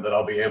eloquent that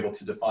I'll be able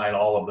to define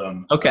all of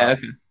them. Okay.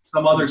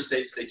 Some other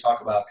states, they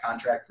talk about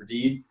contract for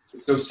deed.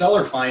 So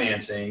seller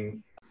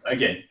financing,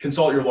 again,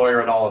 consult your lawyer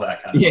and all of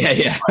that kind of stuff.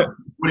 Yeah.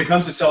 When it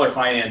comes to seller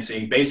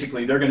financing,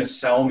 basically they're going to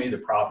sell me the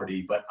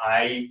property, but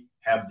I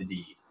have the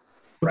deed.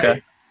 Right?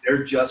 Okay.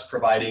 They're just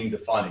providing the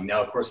funding.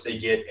 Now, of course, they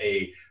get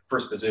a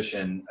first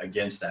position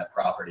against that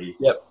property.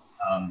 Yep.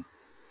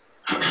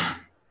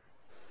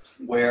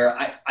 Where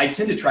I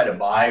tend to try to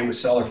buy with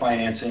seller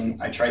financing,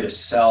 I try to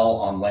sell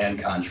on land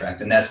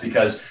contract. And that's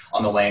because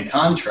on the land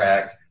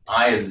contract,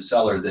 I as a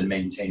seller then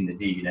maintain the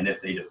deed. And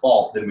if they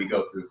default, then we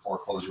go through the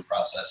foreclosure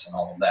process and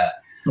all of that.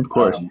 Of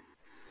course.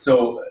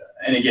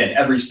 And again,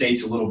 every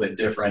state's a little bit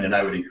different, and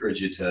I would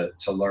encourage you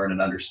to learn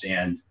and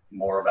understand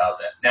more about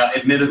that. Now,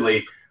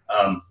 admittedly,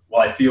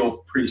 while I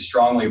feel pretty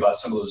strongly about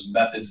some of those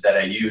methods that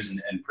I use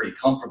and pretty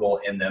comfortable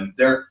in them,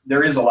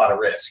 there is a lot of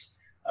risk.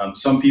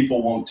 Some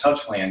people won't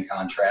touch land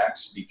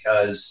contracts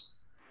because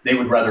they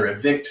would rather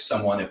evict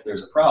someone if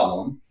there's a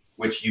problem,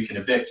 which you can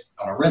evict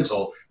on a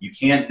rental. You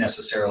can't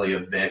necessarily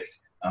evict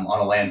on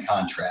a land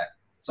contract.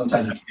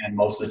 Sometimes you can,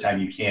 most of the time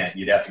you can't.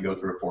 You'd have to go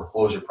through a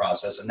foreclosure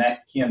process, and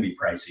that can be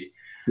pricey.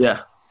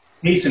 Yeah.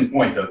 Case in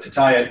point, though, to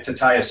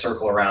tie a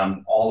circle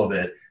around all of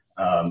it,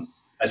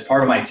 as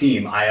part of my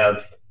team, I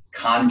have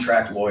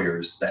contract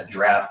lawyers that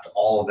draft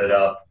all of it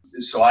up.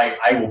 So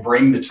I will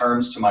bring the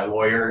terms to my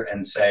lawyer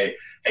and say,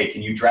 hey,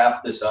 can you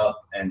draft this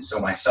up? And so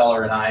my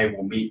seller and I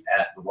will meet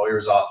at the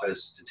lawyer's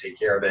office to take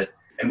care of it.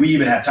 And we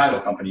even have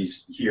title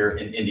companies here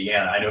in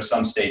Indiana. I know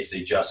some states,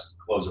 they just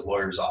close at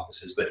lawyers'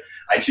 offices, but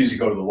I choose to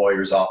go to the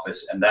lawyer's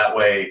office. And that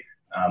way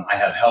I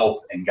have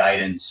help and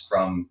guidance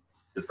from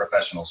the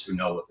professionals who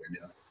know what they're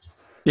doing.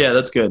 Yeah,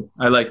 that's good.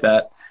 I like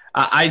that.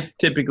 I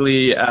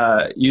typically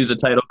use a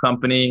title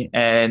company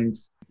and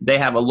they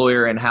have a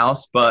lawyer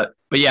in-house, but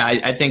yeah,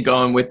 I think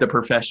going with the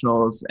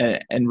professionals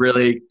and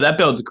really that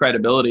builds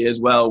credibility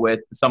as well with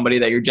somebody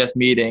that you're just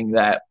meeting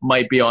that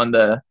might be on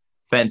the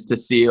fence to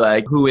see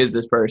like, who is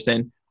this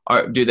person?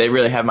 Or do they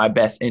really have my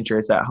best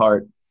interests at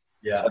heart?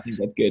 Yeah. So I think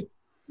that's good.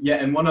 Yeah,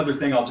 and one other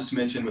thing I'll just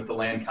mention with the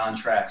land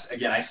contracts.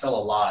 Again, I sell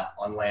a lot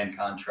on land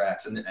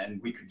contracts,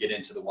 and we could get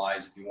into the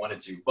whys if you wanted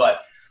to,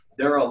 but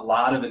there are a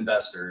lot of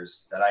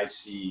investors that I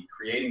see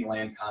creating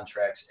land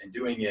contracts and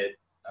doing it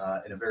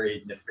in a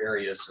very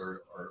nefarious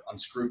or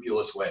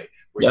unscrupulous way,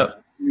 where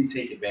you really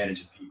take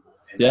advantage of people.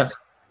 And that's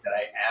that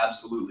I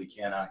absolutely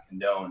cannot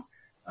condone.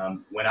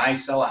 When I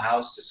sell a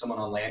house to someone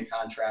on land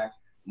contract,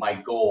 my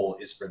goal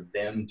is for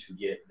them to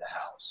get the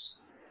house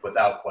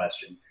without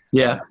question.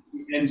 Yeah.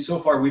 And so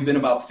far we've been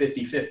about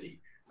 50-50.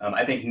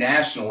 I think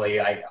nationally,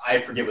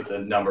 I forget what the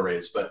number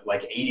is, but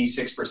like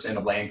 86%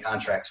 of land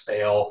contracts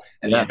fail,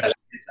 and the investor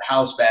gets the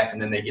house back,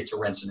 and then they get to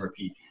rinse and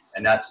repeat.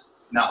 And that's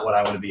not what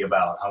I want to be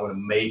about. I want to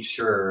make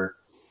sure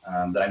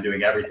that I'm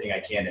doing everything I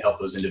can to help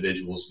those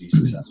individuals be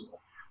successful.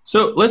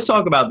 So let's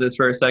talk about this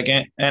for a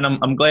second. And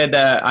I'm glad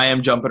that I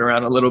am jumping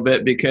around a little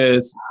bit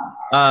because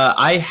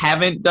I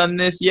haven't done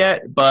this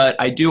yet, but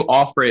I do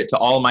offer it to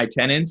all my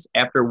tenants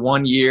after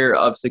 1 year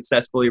of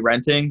successfully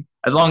renting,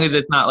 as long as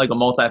it's not like a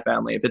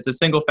multifamily. If it's a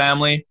single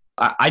family,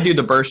 I do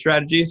the burst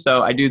strategy.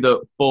 So I do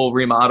the full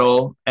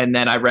remodel and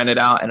then I rent it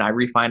out and I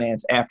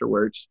refinance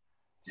afterwards.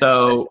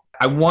 So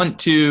I want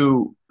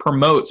to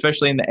promote,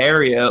 especially in the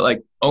area,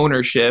 like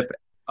ownership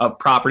of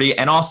property,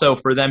 and also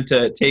for them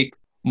to take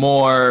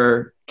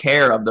more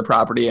care of the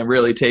property and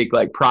really take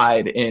like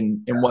pride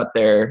in what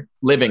they're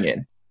living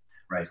in.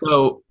 Right.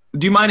 So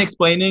do you mind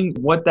explaining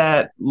what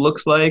that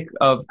looks like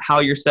of how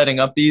you're setting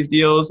up these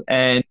deals?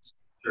 And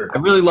Sure. I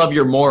really love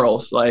your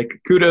morals. Like,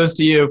 kudos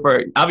to you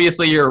for,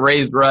 obviously you're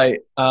raised right.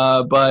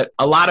 But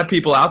a lot of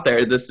people out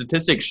there, the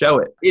statistics show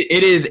it.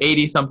 It is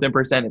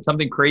 80-something%. It's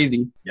something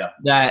crazy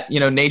that,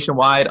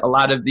 nationwide, a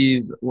lot of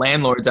these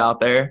landlords out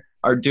there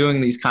are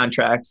doing these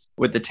contracts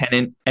with the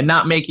tenant and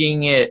not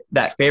making it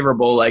that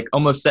favorable, like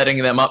almost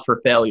setting them up for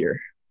failure.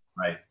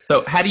 Right.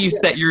 So how do you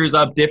set yours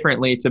up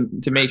differently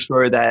to make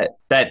sure that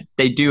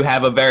they do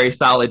have a very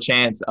solid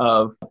chance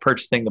of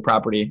purchasing the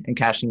property and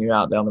cashing you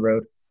out down the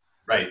road?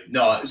 Right.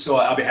 No, so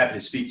I'll be happy to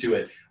speak to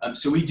it.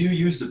 So we do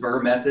use the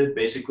BRRRR method,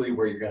 basically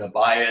where you're going to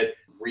buy it,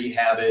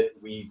 rehab it,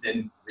 we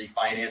then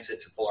refinance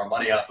it to pull our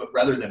money out. But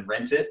rather than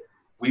rent it,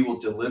 we will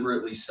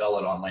deliberately sell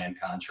it on land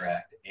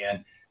contract.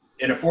 And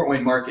in a Fort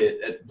Wayne market,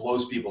 it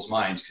blows people's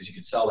minds because you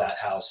could sell that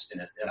house in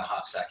a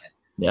hot second.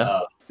 Yeah.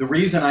 The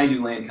reason I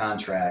do land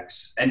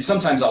contracts, and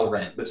sometimes I'll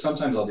rent, but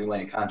sometimes I'll do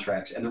land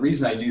contracts. And the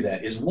reason I do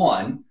that is,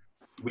 one,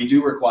 we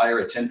do require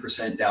a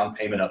 10% down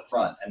payment up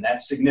front, and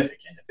that's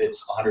significant. If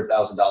it's a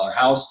 $100,000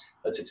 house,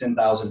 that's a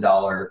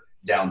 $10,000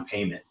 down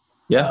payment.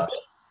 Yeah.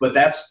 But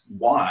that's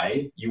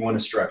why you want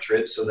to structure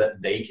it so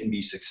that they can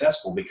be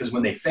successful, because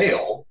when they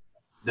fail,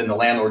 then the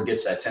landlord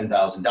gets that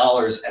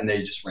 $10,000 and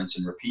they just rinse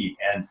and repeat.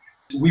 And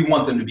we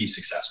want them to be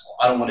successful.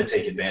 I don't want to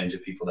take advantage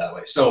of people that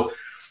way. So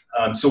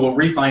we'll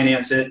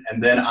refinance it,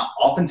 and then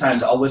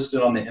oftentimes I'll list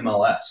it on the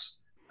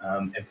MLS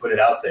and put it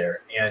out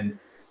there. And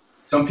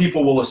some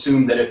people will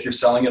assume that if you're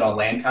selling it on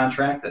land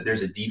contract, that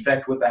there's a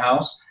defect with the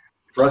house.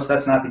 For us,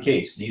 that's not the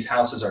case. These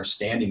houses are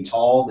standing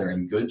tall. They're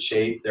in good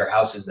shape. They're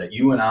houses that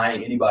you and I,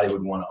 anybody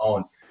would want to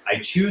own. I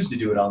choose to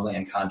do it on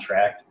land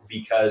contract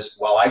because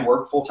while I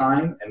work full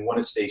time and want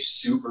to stay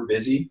super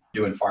busy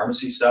doing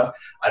pharmacy stuff,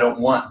 I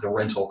don't want the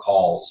rental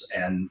calls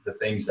and the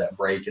things that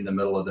break in the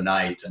middle of the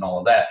night and all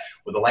of that.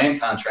 With a land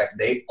contract,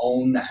 they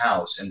own the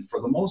house. And for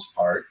the most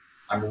part,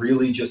 I'm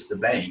really just the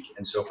bank.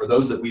 And so for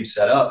those that we've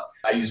set up,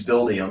 I use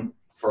Buildium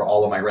for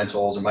all of my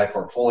rentals and my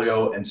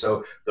portfolio. And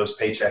so those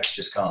paychecks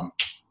just come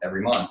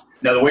every month.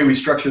 Now, the way we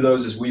structure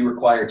those is we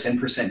require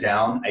 10%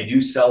 down. I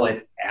do sell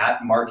it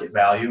at market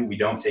value. We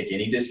don't take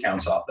any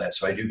discounts off that.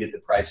 So I do get the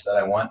price that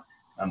I want.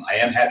 I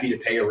am happy to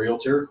pay a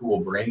realtor who will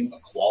bring a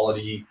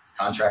quality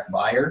contract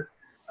buyer,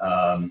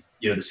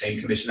 the same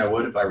commission I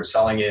would if I were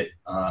selling it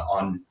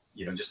on,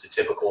 just a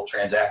typical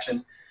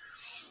transaction.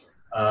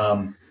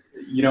 And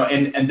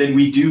then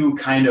we do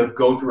kind of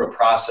go through a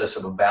process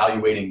of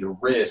evaluating the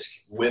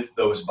risk with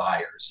those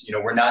buyers.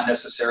 We're not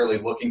necessarily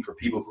looking for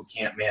people who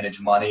can't manage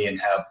money and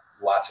have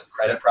lots of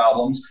credit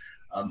problems,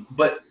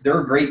 but there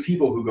are great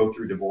people who go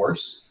through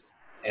divorce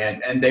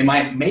and they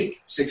might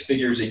make 6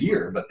 figures a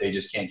year, but they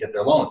just can't get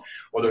their loan.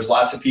 Or there's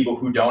lots of people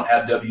who don't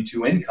have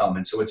W-2 income,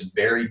 and so it's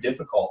very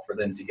difficult for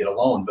them to get a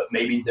loan, but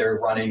maybe they're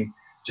running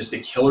just a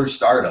killer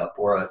startup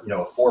or a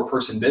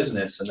 4-person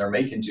business and they're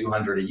making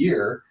 $200 a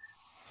year,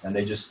 and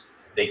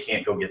they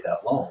can't go get that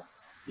loan,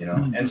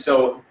 Mm-hmm. And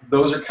so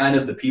those are kind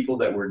of the people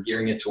that we're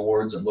gearing it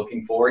towards and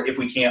looking for. If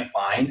we can't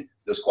find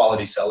those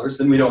quality sellers,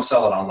 then we don't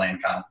sell it on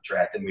land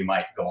contract and we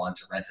might go on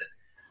to rent it.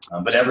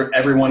 But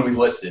everyone we've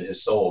listed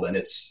has sold,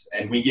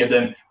 and we give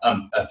them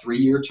a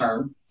 3-year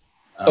term.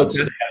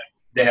 So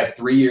they have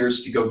 3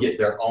 years to go get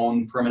their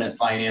own permanent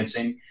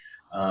financing.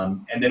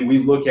 And then we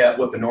look at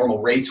what the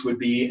normal rates would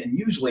be and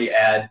usually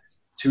add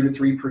 2 to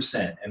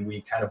 3%. And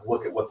we kind of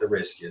look at what the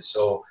risk is.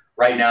 So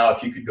right now,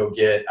 if you could go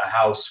get a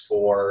house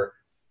for,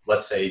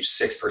 let's say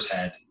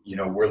 6%,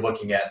 we're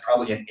looking at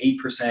probably an 8%,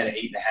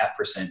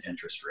 8.5%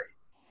 interest rate.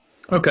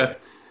 Okay.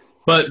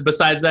 But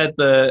besides that,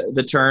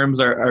 the terms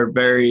are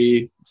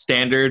very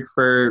standard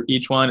for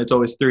each one. It's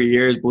always 3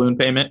 years, balloon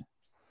payment.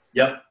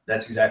 Yep,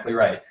 that's exactly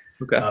right.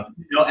 Okay.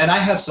 And I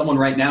have someone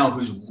right now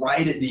who's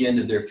right at the end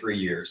of their 3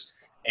 years.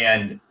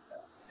 And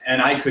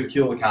And I could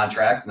kill the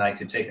contract and I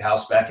could take the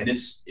house back, and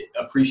it's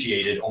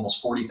appreciated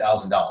almost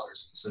 $40,000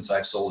 since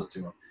I've sold it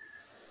to them.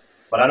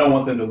 But I don't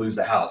want them to lose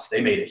the house.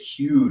 They made a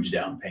huge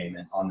down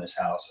payment on this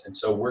house. And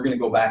so we're going to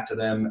go back to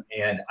them,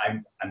 and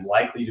I'm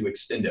likely to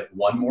extend it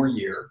one more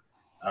year.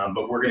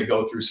 But we're going to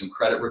go through some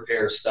credit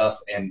repair stuff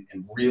and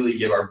really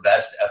give our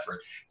best effort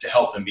to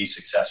help them be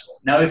successful.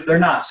 Now, if they're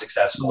not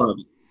successful,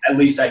 at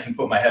least I can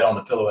put my head on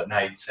the pillow at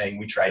night saying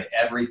we tried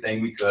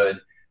everything we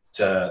could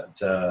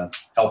to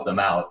help them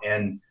out.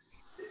 And,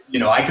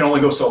 I can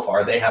only go so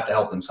far. They have to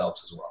help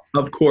themselves as well.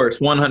 Of course,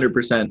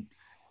 100%.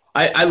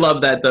 I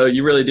love that, though.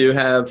 You really do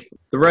have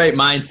the right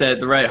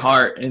mindset, the right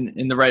heart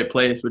in the right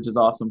place, which is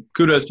awesome.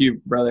 Kudos to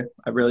you, brother.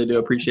 I really do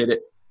appreciate it.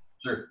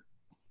 Sure.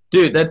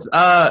 Dude, that's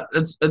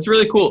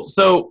really cool.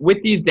 So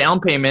with these down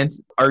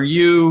payments, are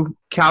you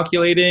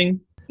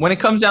calculating when it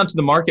comes down to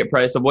the market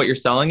price of what you're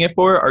selling it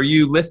for? Are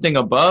you listing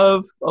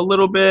above a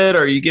little bit? Or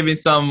are you giving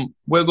some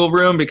wiggle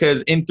room?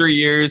 Because in 3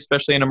 years,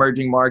 especially in an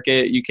emerging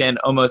market, you can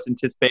almost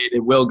anticipate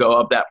it will go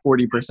up that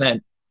 40%.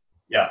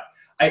 Yeah.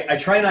 I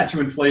try not to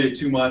inflate it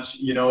too much.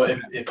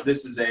 If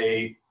this is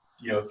a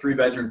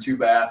 3-bedroom,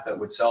 2-bath that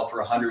would sell for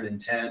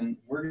 110,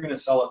 we're going to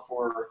sell it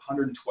for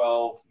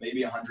 112,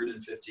 maybe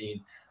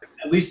 115.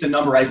 At least the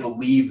number I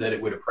believe that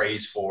it would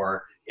appraise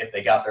for if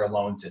they got their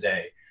loan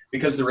today.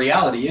 Because the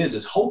reality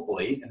is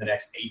hopefully in the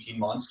next 18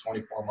 months,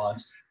 24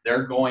 months,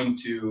 they're going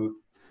to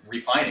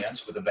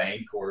refinance with a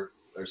bank or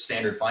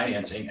standard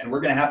financing, and we're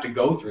going to have to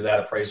go through that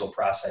appraisal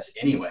process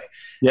anyway.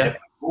 Yeah. If I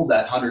sold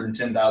that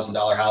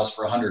 $110,000 house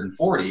for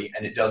 140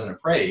 and it doesn't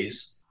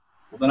appraise,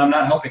 well, then I'm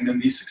not helping them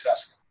be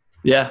successful.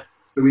 Yeah.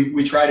 So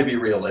we try to be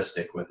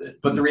realistic with it.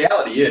 But the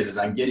reality is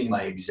I'm getting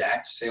my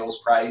exact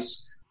sales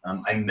price.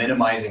 I'm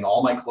minimizing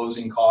all my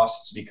closing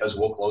costs because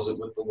we'll close it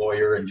with the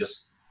lawyer and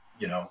just,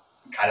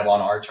 kind of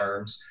on our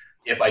terms.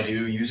 If I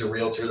do use a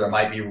realtor, there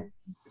might be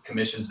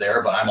commissions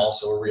there, but I'm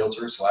also a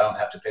realtor, so I don't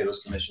have to pay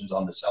those commissions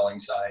on the selling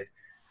side.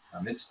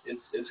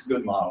 It's a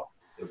good model.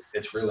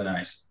 It's really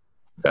nice.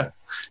 Okay.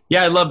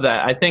 Yeah, I love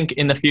that. I think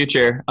in the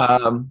future,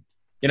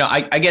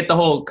 I get the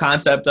whole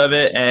concept of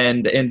it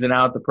and the ins and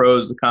outs, the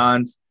pros, the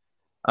cons.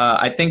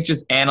 I think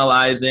just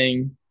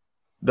analyzing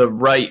the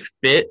right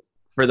fit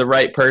for the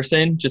right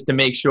person just to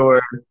make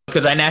sure,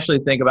 because I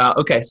naturally think about,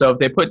 okay, so if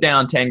they put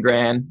down 10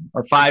 grand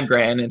or 5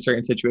 grand in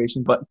certain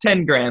situations, but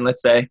 10 grand,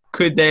 let's say,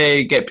 could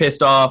they get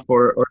pissed off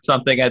or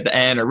something at the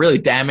end or really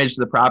damage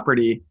the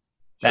property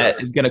that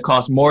is going to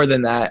cost more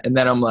than that? And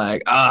then I'm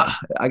like,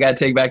 I got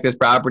to take back this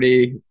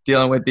property,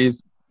 dealing with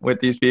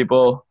these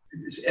people.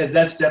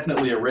 That's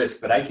definitely a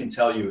risk, but I can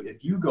tell you,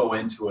 if you go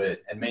into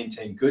it and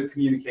maintain good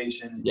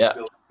communication,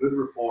 build good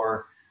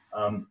rapport,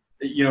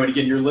 and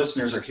again, your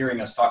listeners are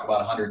hearing us talk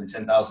about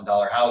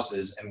 $110,000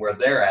 houses, and where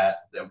they're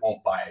at, that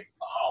won't buy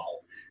a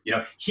hovel.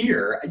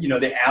 Here,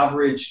 the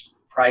average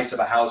price of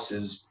a house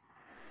is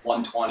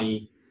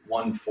 120,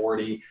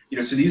 140.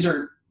 So these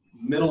are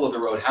middle of the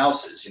road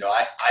houses.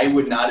 I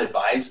would not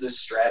advise this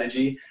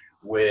strategy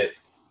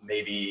with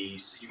maybe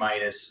C-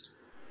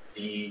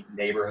 D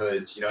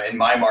neighborhoods. In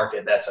my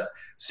market, that's a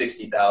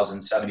 $60,000,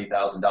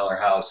 $70,000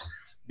 house,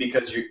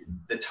 because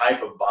the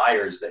type of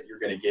buyers that you're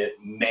going to get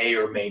may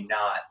or may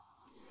not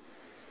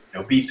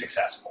be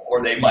successful,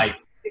 or they might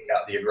take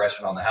out the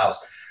aggression on the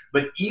house.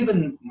 But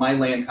even my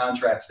land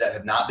contracts that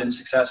have not been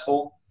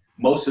successful,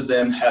 most of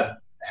them have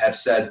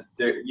said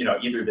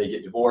either they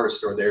get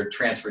divorced or they're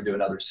transferred to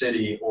another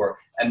city,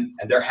 and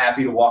they're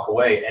happy to walk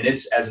away, and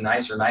it's as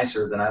nice or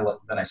nicer than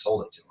I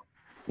sold it to them.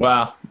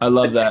 Wow, I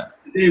love that.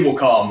 The day will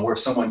come where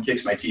someone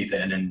kicks my teeth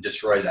in and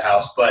destroys a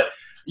house, but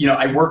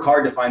I work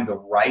hard to find the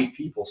right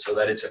people so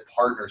that it's a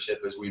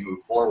partnership as we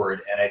move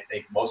forward, and I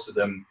think most of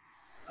them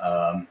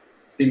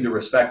seem to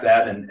respect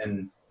that,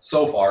 and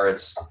so far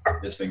it's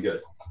been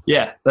good.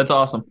 Yeah, that's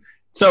awesome.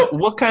 So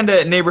what kind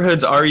of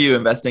neighborhoods are you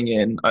investing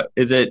in?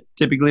 Is it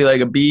typically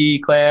like a B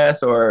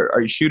class, or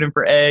are you shooting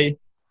for A?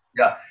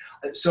 Yeah.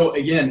 So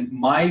again,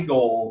 my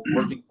goal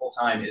working full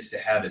time is to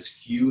have as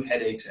few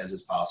headaches as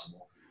is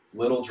possible.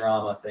 Little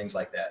drama, things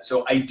like that.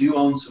 So I do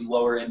own some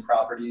lower end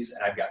properties,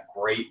 and I've got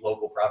great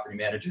local property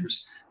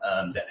managers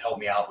that help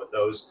me out with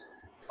those.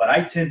 But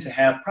I tend to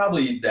have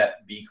probably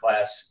that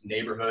B-class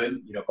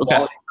neighborhood,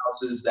 quality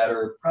houses that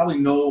are probably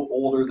no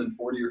older than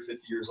 40 or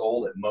 50 years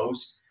old at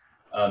most.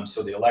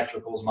 So the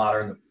electrical is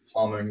modern, the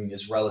plumbing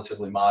is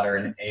relatively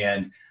modern,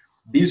 and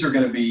these are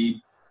going to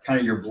be kind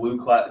of your blue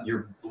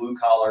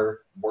collar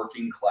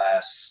working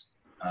class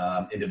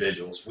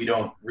individuals. We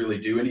don't really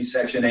do any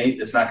Section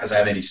 8. It's not because I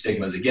have any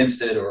stigmas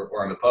against it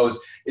or I'm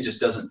opposed. It just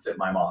doesn't fit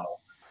my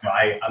model.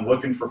 I'm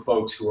looking for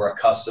folks who are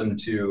accustomed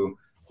to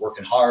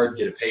working hard,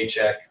 get a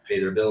paycheck, pay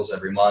their bills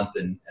every month,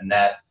 and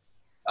that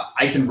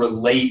I can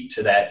relate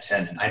to that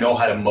tenant. I know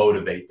how to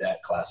motivate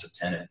that class of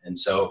tenant. And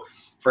so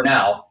for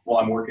now, while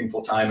I'm working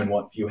full time and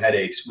want few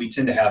headaches, we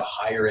tend to have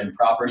higher end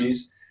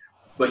properties,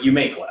 but you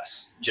make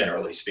less,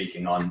 generally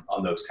speaking, on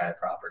those kind of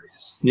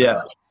properties.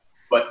 Yeah.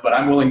 But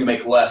I'm willing to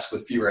make less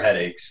with fewer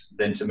headaches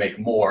than to make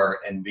more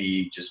and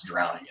be just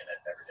drowning in it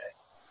every day.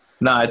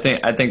 No,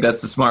 I think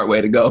that's a smart way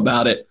to go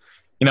about it.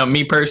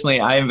 Me personally,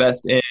 I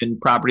invest in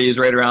properties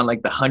right around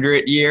like the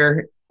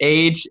 100-year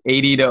age,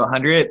 80 to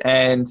 100.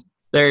 And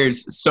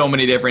there's so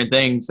many different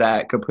things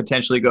that could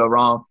potentially go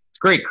wrong. It's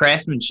great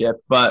craftsmanship,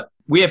 but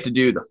we have to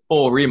do the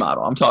full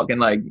remodel. I'm talking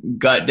like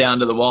gut down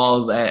to the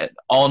walls and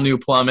all new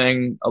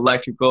plumbing,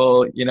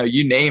 electrical,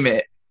 you name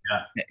it.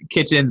 Yeah.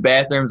 Kitchens,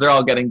 bathrooms, they're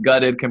all getting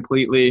gutted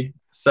completely.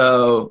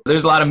 So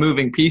there's a lot of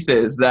moving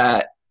pieces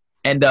that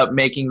end up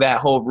making that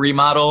whole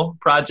remodel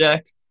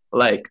project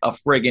like a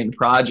friggin'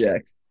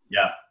 project.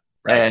 Yeah.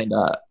 Right. And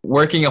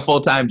working a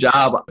full-time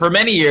job. For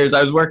many years,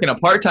 I was working a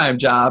part-time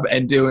job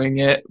and doing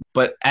it.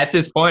 But at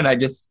this point, I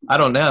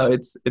don't know.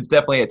 It's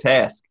definitely a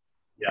task.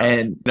 Yeah.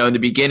 And, in the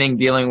beginning,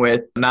 dealing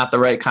with not the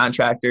right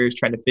contractors,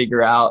 trying to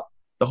figure out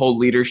the whole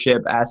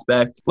leadership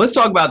aspect. Let's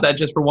talk about that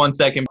just for 1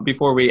 second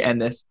before we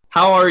end this.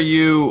 How are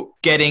you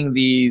getting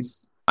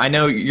these? I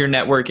know your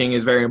networking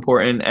is very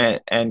important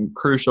and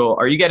crucial.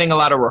 Are you getting a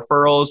lot of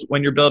referrals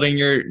when you're building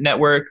your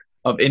network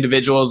of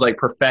individuals, like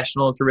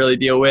professionals to really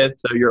deal with,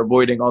 so you're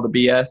avoiding all the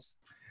BS?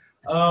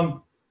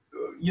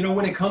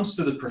 When it comes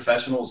to the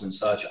professionals and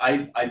such,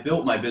 I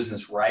built my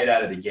business right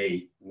out of the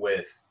gate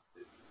with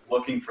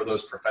looking for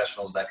those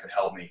professionals that could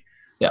help me.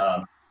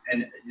 Yeah.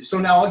 And so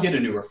now I'll get a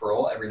new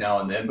referral every now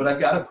and then, but I've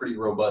got a pretty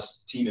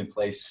robust team in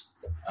place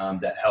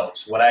that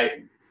helps.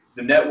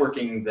 The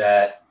networking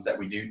that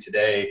we do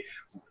today,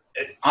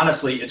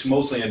 honestly, it's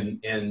mostly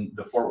in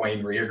the Fort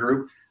Wayne RIA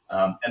group.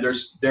 And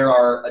there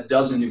are a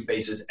dozen new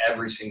faces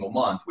every single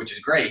month, which is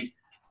great.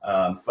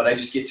 But I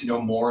just get to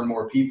know more and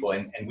more people.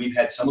 And we've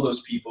had some of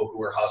those people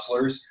who are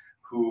hustlers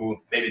who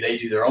maybe they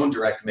do their own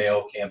direct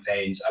mail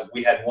campaigns.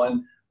 We had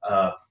one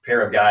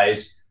pair of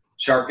guys,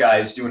 sharp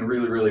guys, doing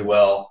really, really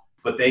well,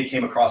 but they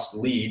came across the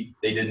lead.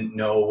 They didn't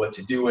know what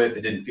to do with.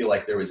 They didn't feel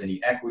like there was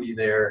any equity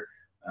there.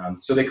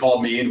 So they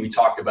called me and we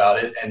talked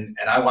about it. And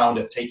I wound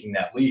up taking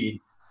that lead.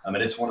 And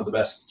it's one of the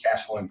best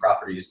cash flowing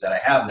properties that I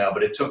have now,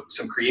 but it took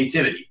some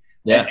creativity.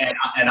 Yeah.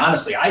 And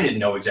honestly, I didn't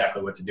know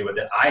exactly what to do with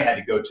it. I had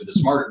to go to the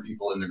smarter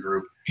people in the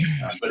group.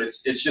 But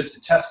it's just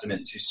a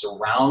testament to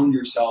surround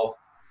yourself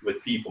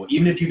with people.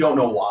 Even if you don't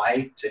know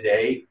why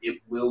today, it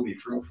will be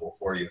fruitful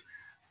for you.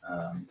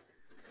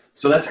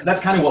 So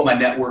that's kind of what my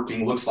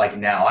networking looks like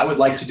now. I would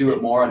like to do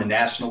it more on a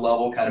national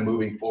level, kind of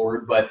moving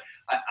forward. But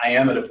I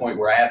am at a point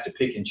where I have to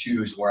pick and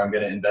choose where I'm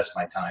going to invest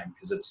my time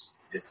because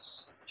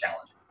it's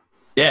challenging.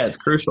 Yeah, it's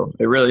crucial.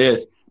 It really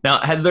is. Now,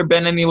 has there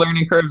been any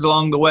learning curves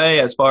along the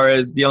way as far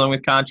as dealing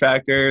with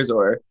contractors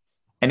or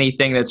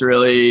anything that's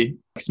really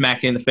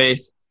smacked you in the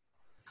face?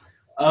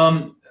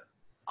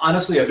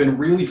 Honestly, I've been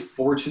really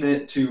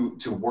fortunate to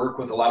work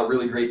with a lot of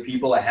really great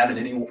people. I haven't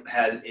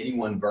had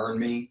anyone burn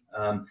me.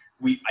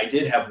 I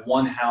did have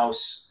one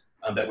house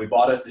that we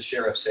bought at the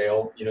sheriff's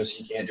sale, so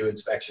you can't do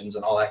inspections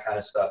and all that kind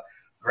of stuff.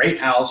 Great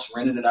house,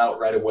 rented it out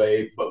right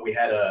away, but we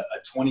had a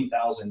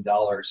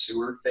 $20,000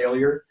 sewer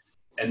failure.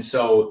 And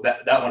so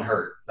that one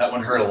hurt. That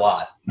one hurt a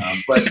lot.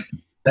 But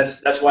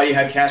that's why you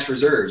have cash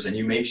reserves and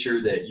you make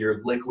sure that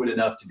you're liquid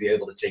enough to be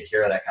able to take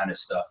care of that kind of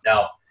stuff.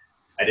 Now,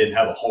 I didn't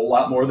have a whole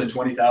lot more than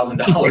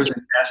 $20,000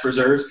 in cash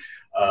reserves.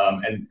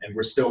 And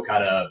we're still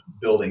kind of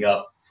building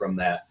up from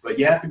that. But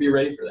you have to be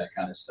ready for that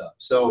kind of stuff.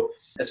 So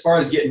as far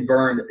as getting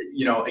burned,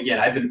 again,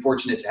 I've been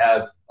fortunate to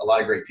have a lot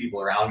of great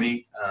people around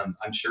me.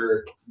 I'm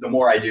sure the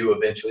more I do,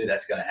 eventually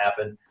that's going to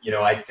happen.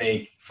 I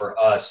think for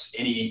us,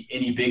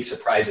 any big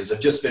surprises have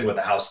just been with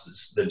the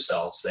houses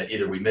themselves that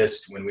either we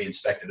missed when we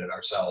inspected it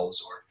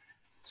ourselves or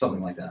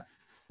something like that.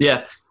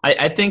 Yeah,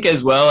 I think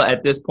as well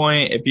at this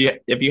point,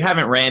 if you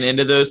haven't ran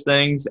into those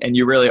things and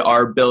you really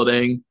are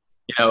building,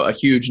 a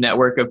huge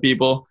network of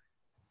people,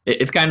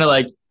 it's kind of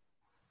like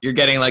you're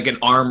getting like an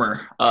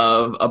armor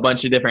of a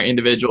bunch of different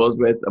individuals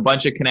with a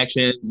bunch of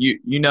connections.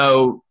 You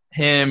know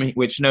him,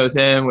 which knows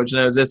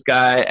this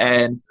guy,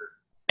 and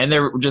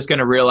they're just going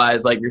to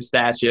realize like your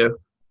statue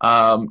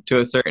to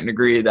a certain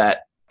degree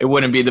that it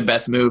wouldn't be the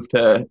best move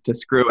to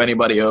screw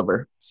anybody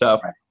over.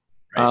 So. Right.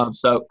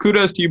 So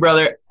kudos to you,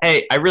 brother.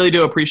 Hey, I really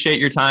do appreciate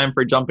your time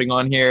for jumping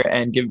on here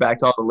and giving back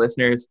to all the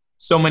listeners.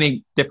 So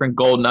many different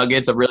gold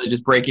nuggets of really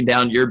just breaking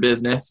down your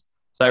business.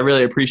 So I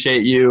really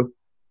appreciate you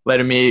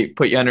letting me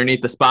put you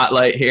underneath the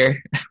spotlight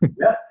here.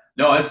 Yeah,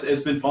 no, it's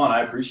been fun.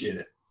 I appreciate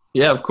it.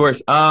 Yeah, of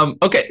course.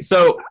 Okay,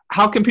 so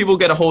how can people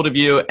get a hold of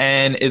you?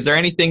 And is there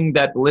anything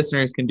that the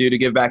listeners can do to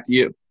give back to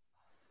you?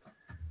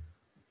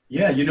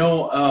 Yeah,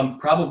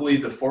 probably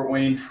the Fort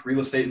Wayne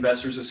Real Estate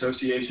Investors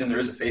Association. There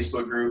is a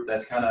Facebook group.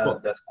 That's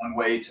that's one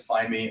way to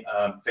find me.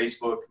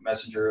 Facebook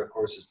Messenger, of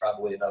course, is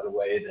probably another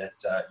way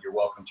that you're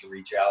welcome to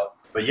reach out.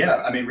 But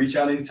yeah, reach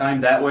out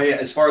anytime that way.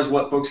 As far as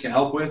what folks can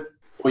help with,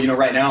 well,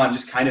 right now I'm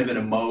just kind of in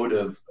a mode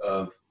of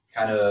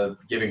kind of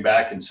giving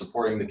back and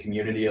supporting the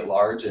community at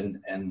large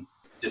and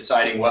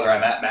deciding whether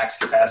I'm at max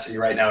capacity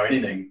right now or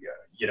anything,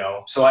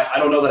 So I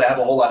don't know that I have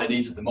a whole lot of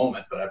needs at the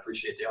moment, but I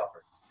appreciate the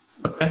offer.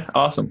 Okay,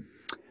 awesome.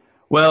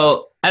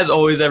 Well, as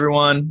always,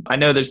 everyone, I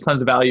know there's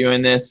tons of value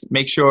in this.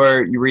 Make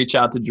sure you reach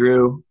out to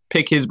Drew,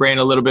 pick his brain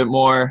a little bit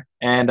more,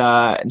 and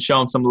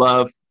show him some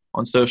love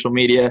on social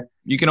media.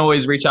 You can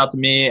always reach out to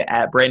me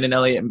at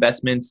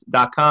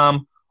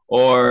BrandonElliottInvestments.com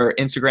or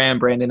Instagram,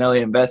 Brandon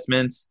Elliott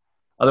Investments.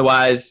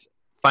 Otherwise,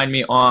 find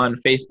me on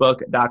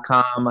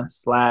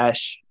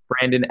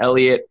Facebook.com/Brandon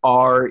Elliott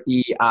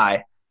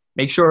REI.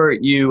 Make sure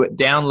you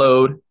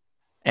download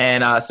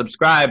and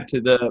subscribe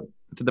to the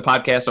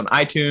podcast on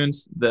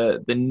iTunes.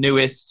 The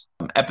newest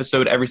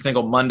episode every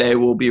single Monday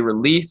will be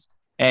released.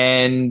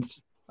 And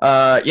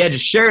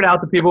just share it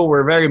out to people.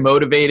 We're very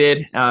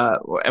motivated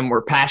and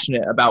we're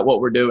passionate about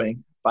what we're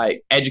doing by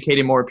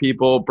educating more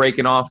people,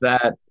 breaking off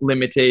that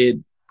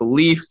limited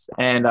beliefs,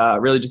 and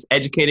really just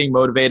educating,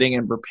 motivating,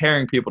 and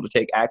preparing people to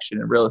take action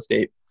in real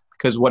estate,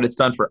 because what it's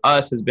done for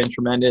us has been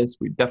tremendous.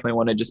 We definitely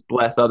want to just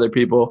bless other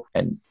people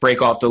and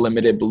break off the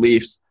limited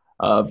beliefs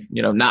of,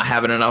 not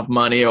having enough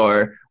money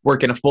or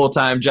working a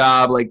full-time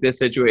job like this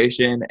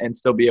situation and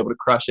still be able to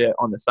crush it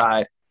on the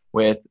side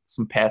with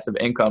some passive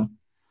income.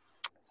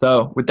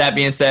 So with that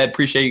being said,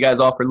 appreciate you guys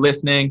all for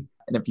listening.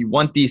 And if you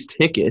want these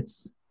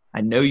tickets,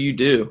 I know you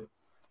do,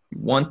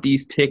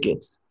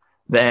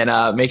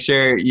 then make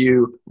sure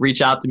you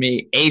reach out to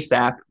me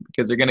ASAP,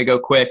 because they're going to go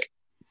quick.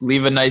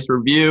 Leave a nice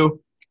review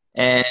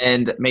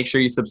and make sure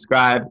you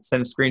subscribe.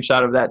 Send a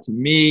screenshot of that to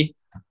me.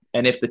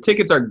 And if the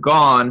tickets are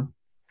gone,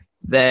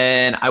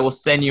 then I will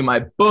send you my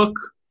book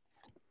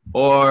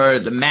or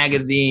the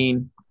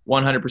magazine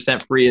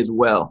 100% free as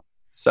well.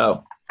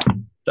 So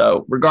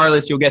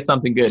regardless, you'll get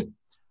something good.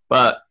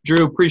 But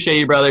Drew, appreciate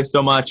you, brother,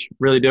 so much.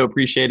 Really do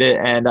appreciate it.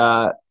 And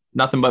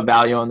nothing but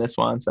value on this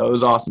one. So it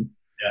was awesome.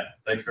 Yeah,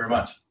 thanks very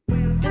much.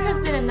 This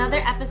has been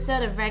another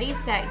episode of Ready,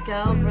 Set,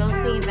 Go Real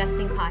Estate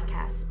Investing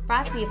Podcast,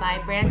 brought to you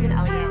by Brandon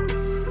Elliott.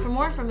 For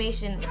more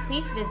information,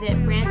 please visit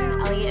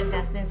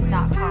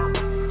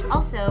BrandonElliottInvestments.com.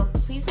 Also,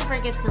 please don't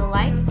forget to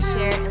like,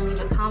 share, and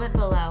leave a comment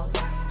below.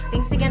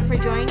 Thanks again for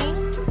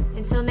joining.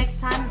 Until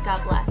next time,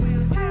 God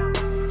bless.